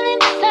feeling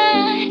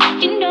inside.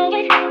 You know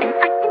it, and I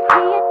can see it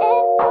in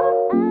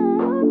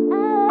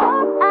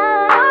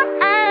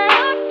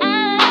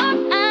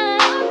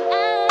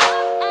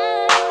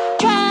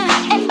Try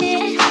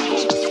admit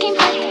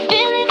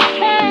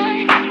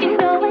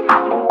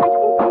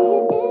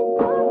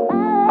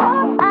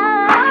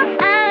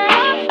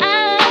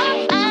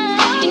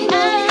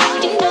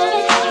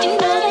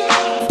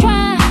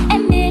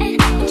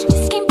it, you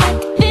just can't fight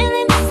the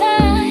feeling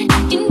inside.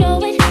 You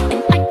know it,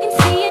 and I can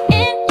see it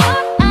in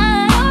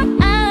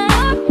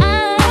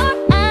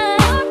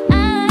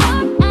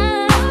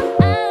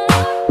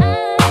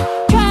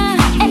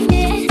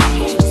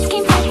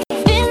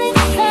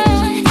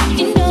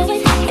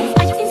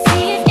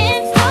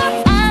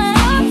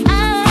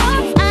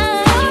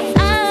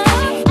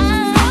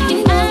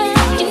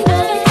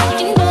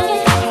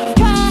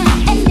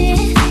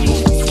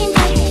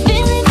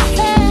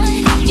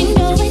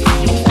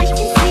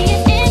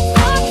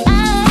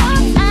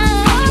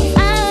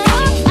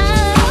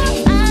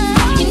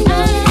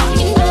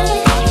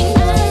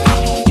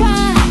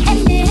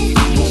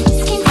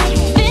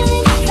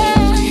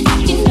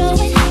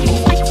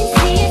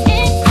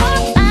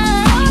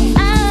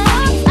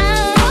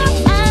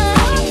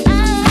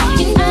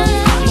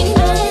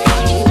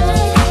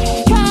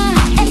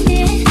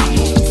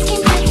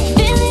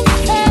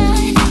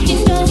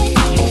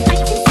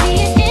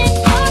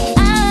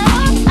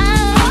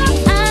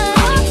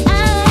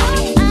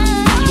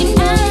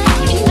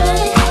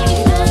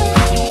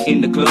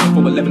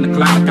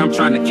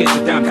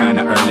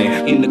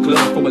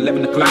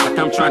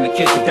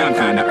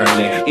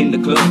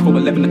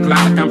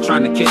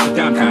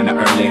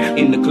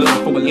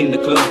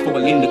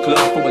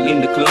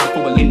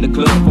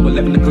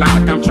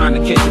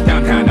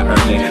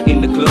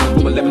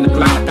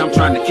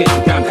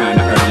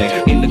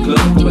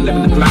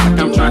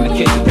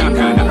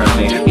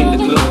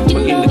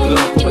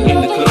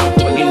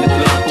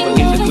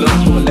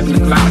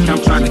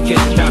I'm trying to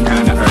catch it down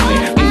kinda early.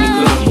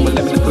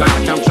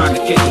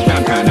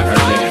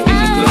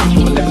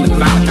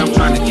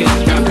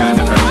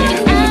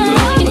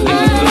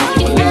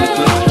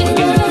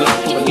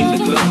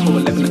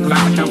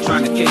 I'm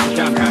trying to catch you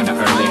down kinda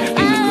early.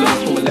 In the club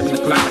for 11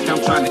 o'clock, like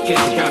I'm trying to catch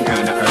you down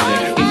kinda early.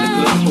 In the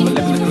club for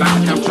 11 o'clock,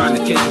 like I'm trying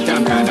to catch you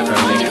down kinda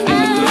early. In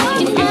the club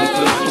for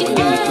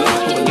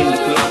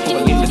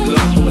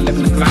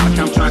 11 o'clock, like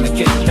I'm trying to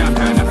catch you down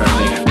kinda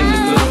early. In the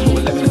club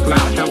for 11 o'clock,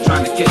 like I'm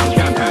trying to catch you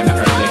down kinda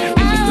early.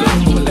 In the club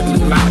for 11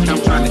 o'clock, like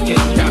I'm trying to catch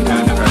you down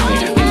kinda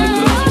early. In the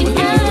club for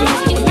 11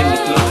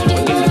 o'clock,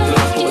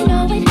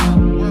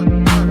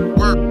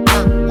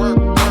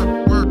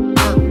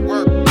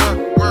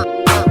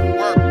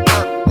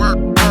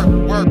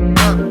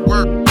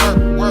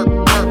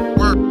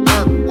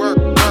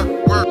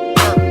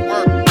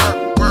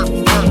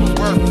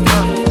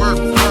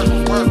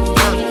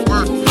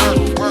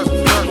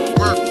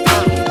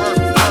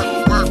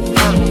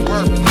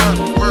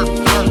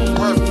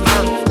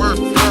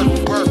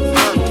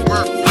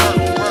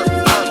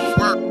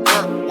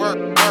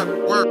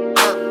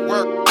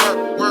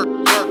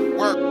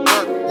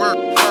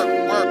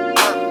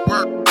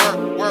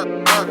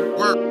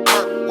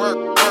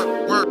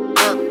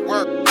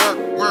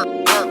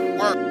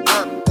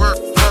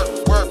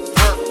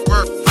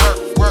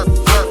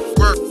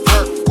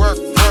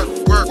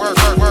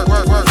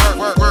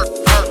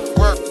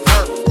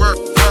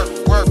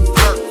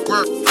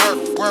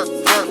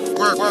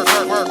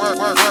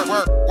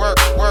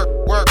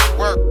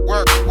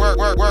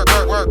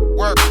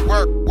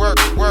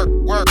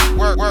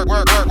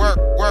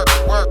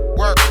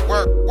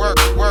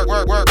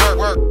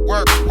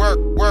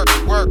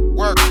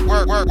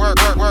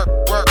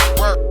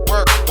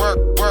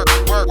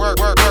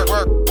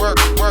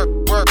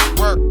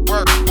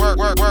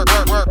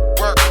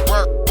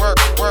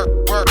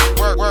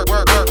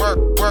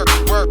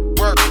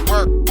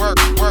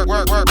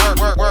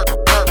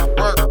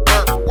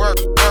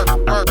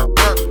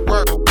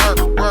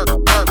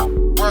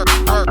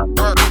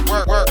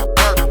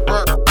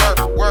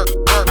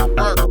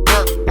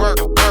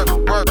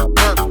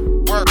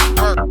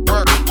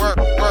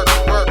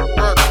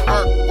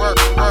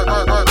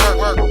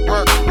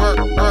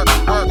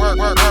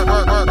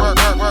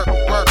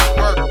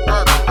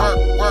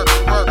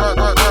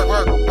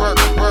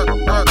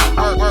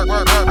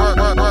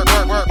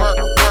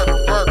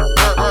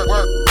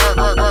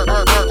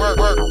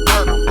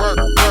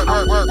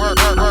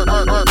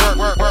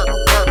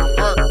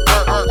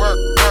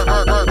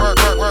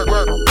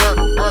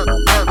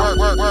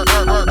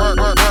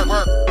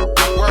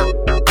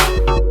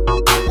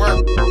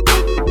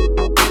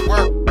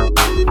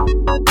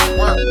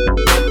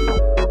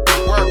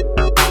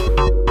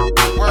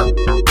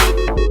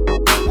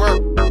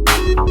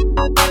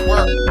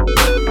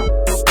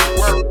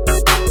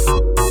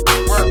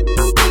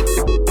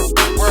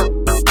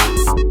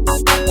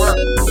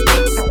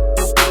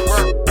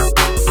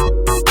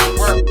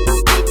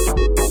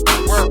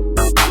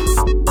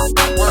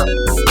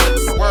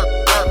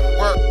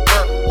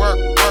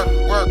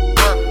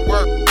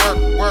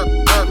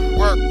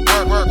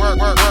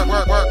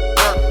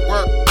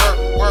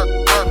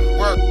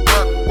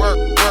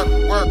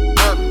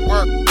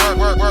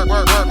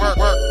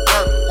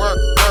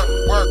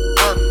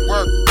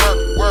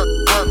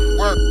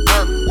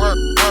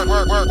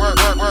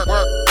 what?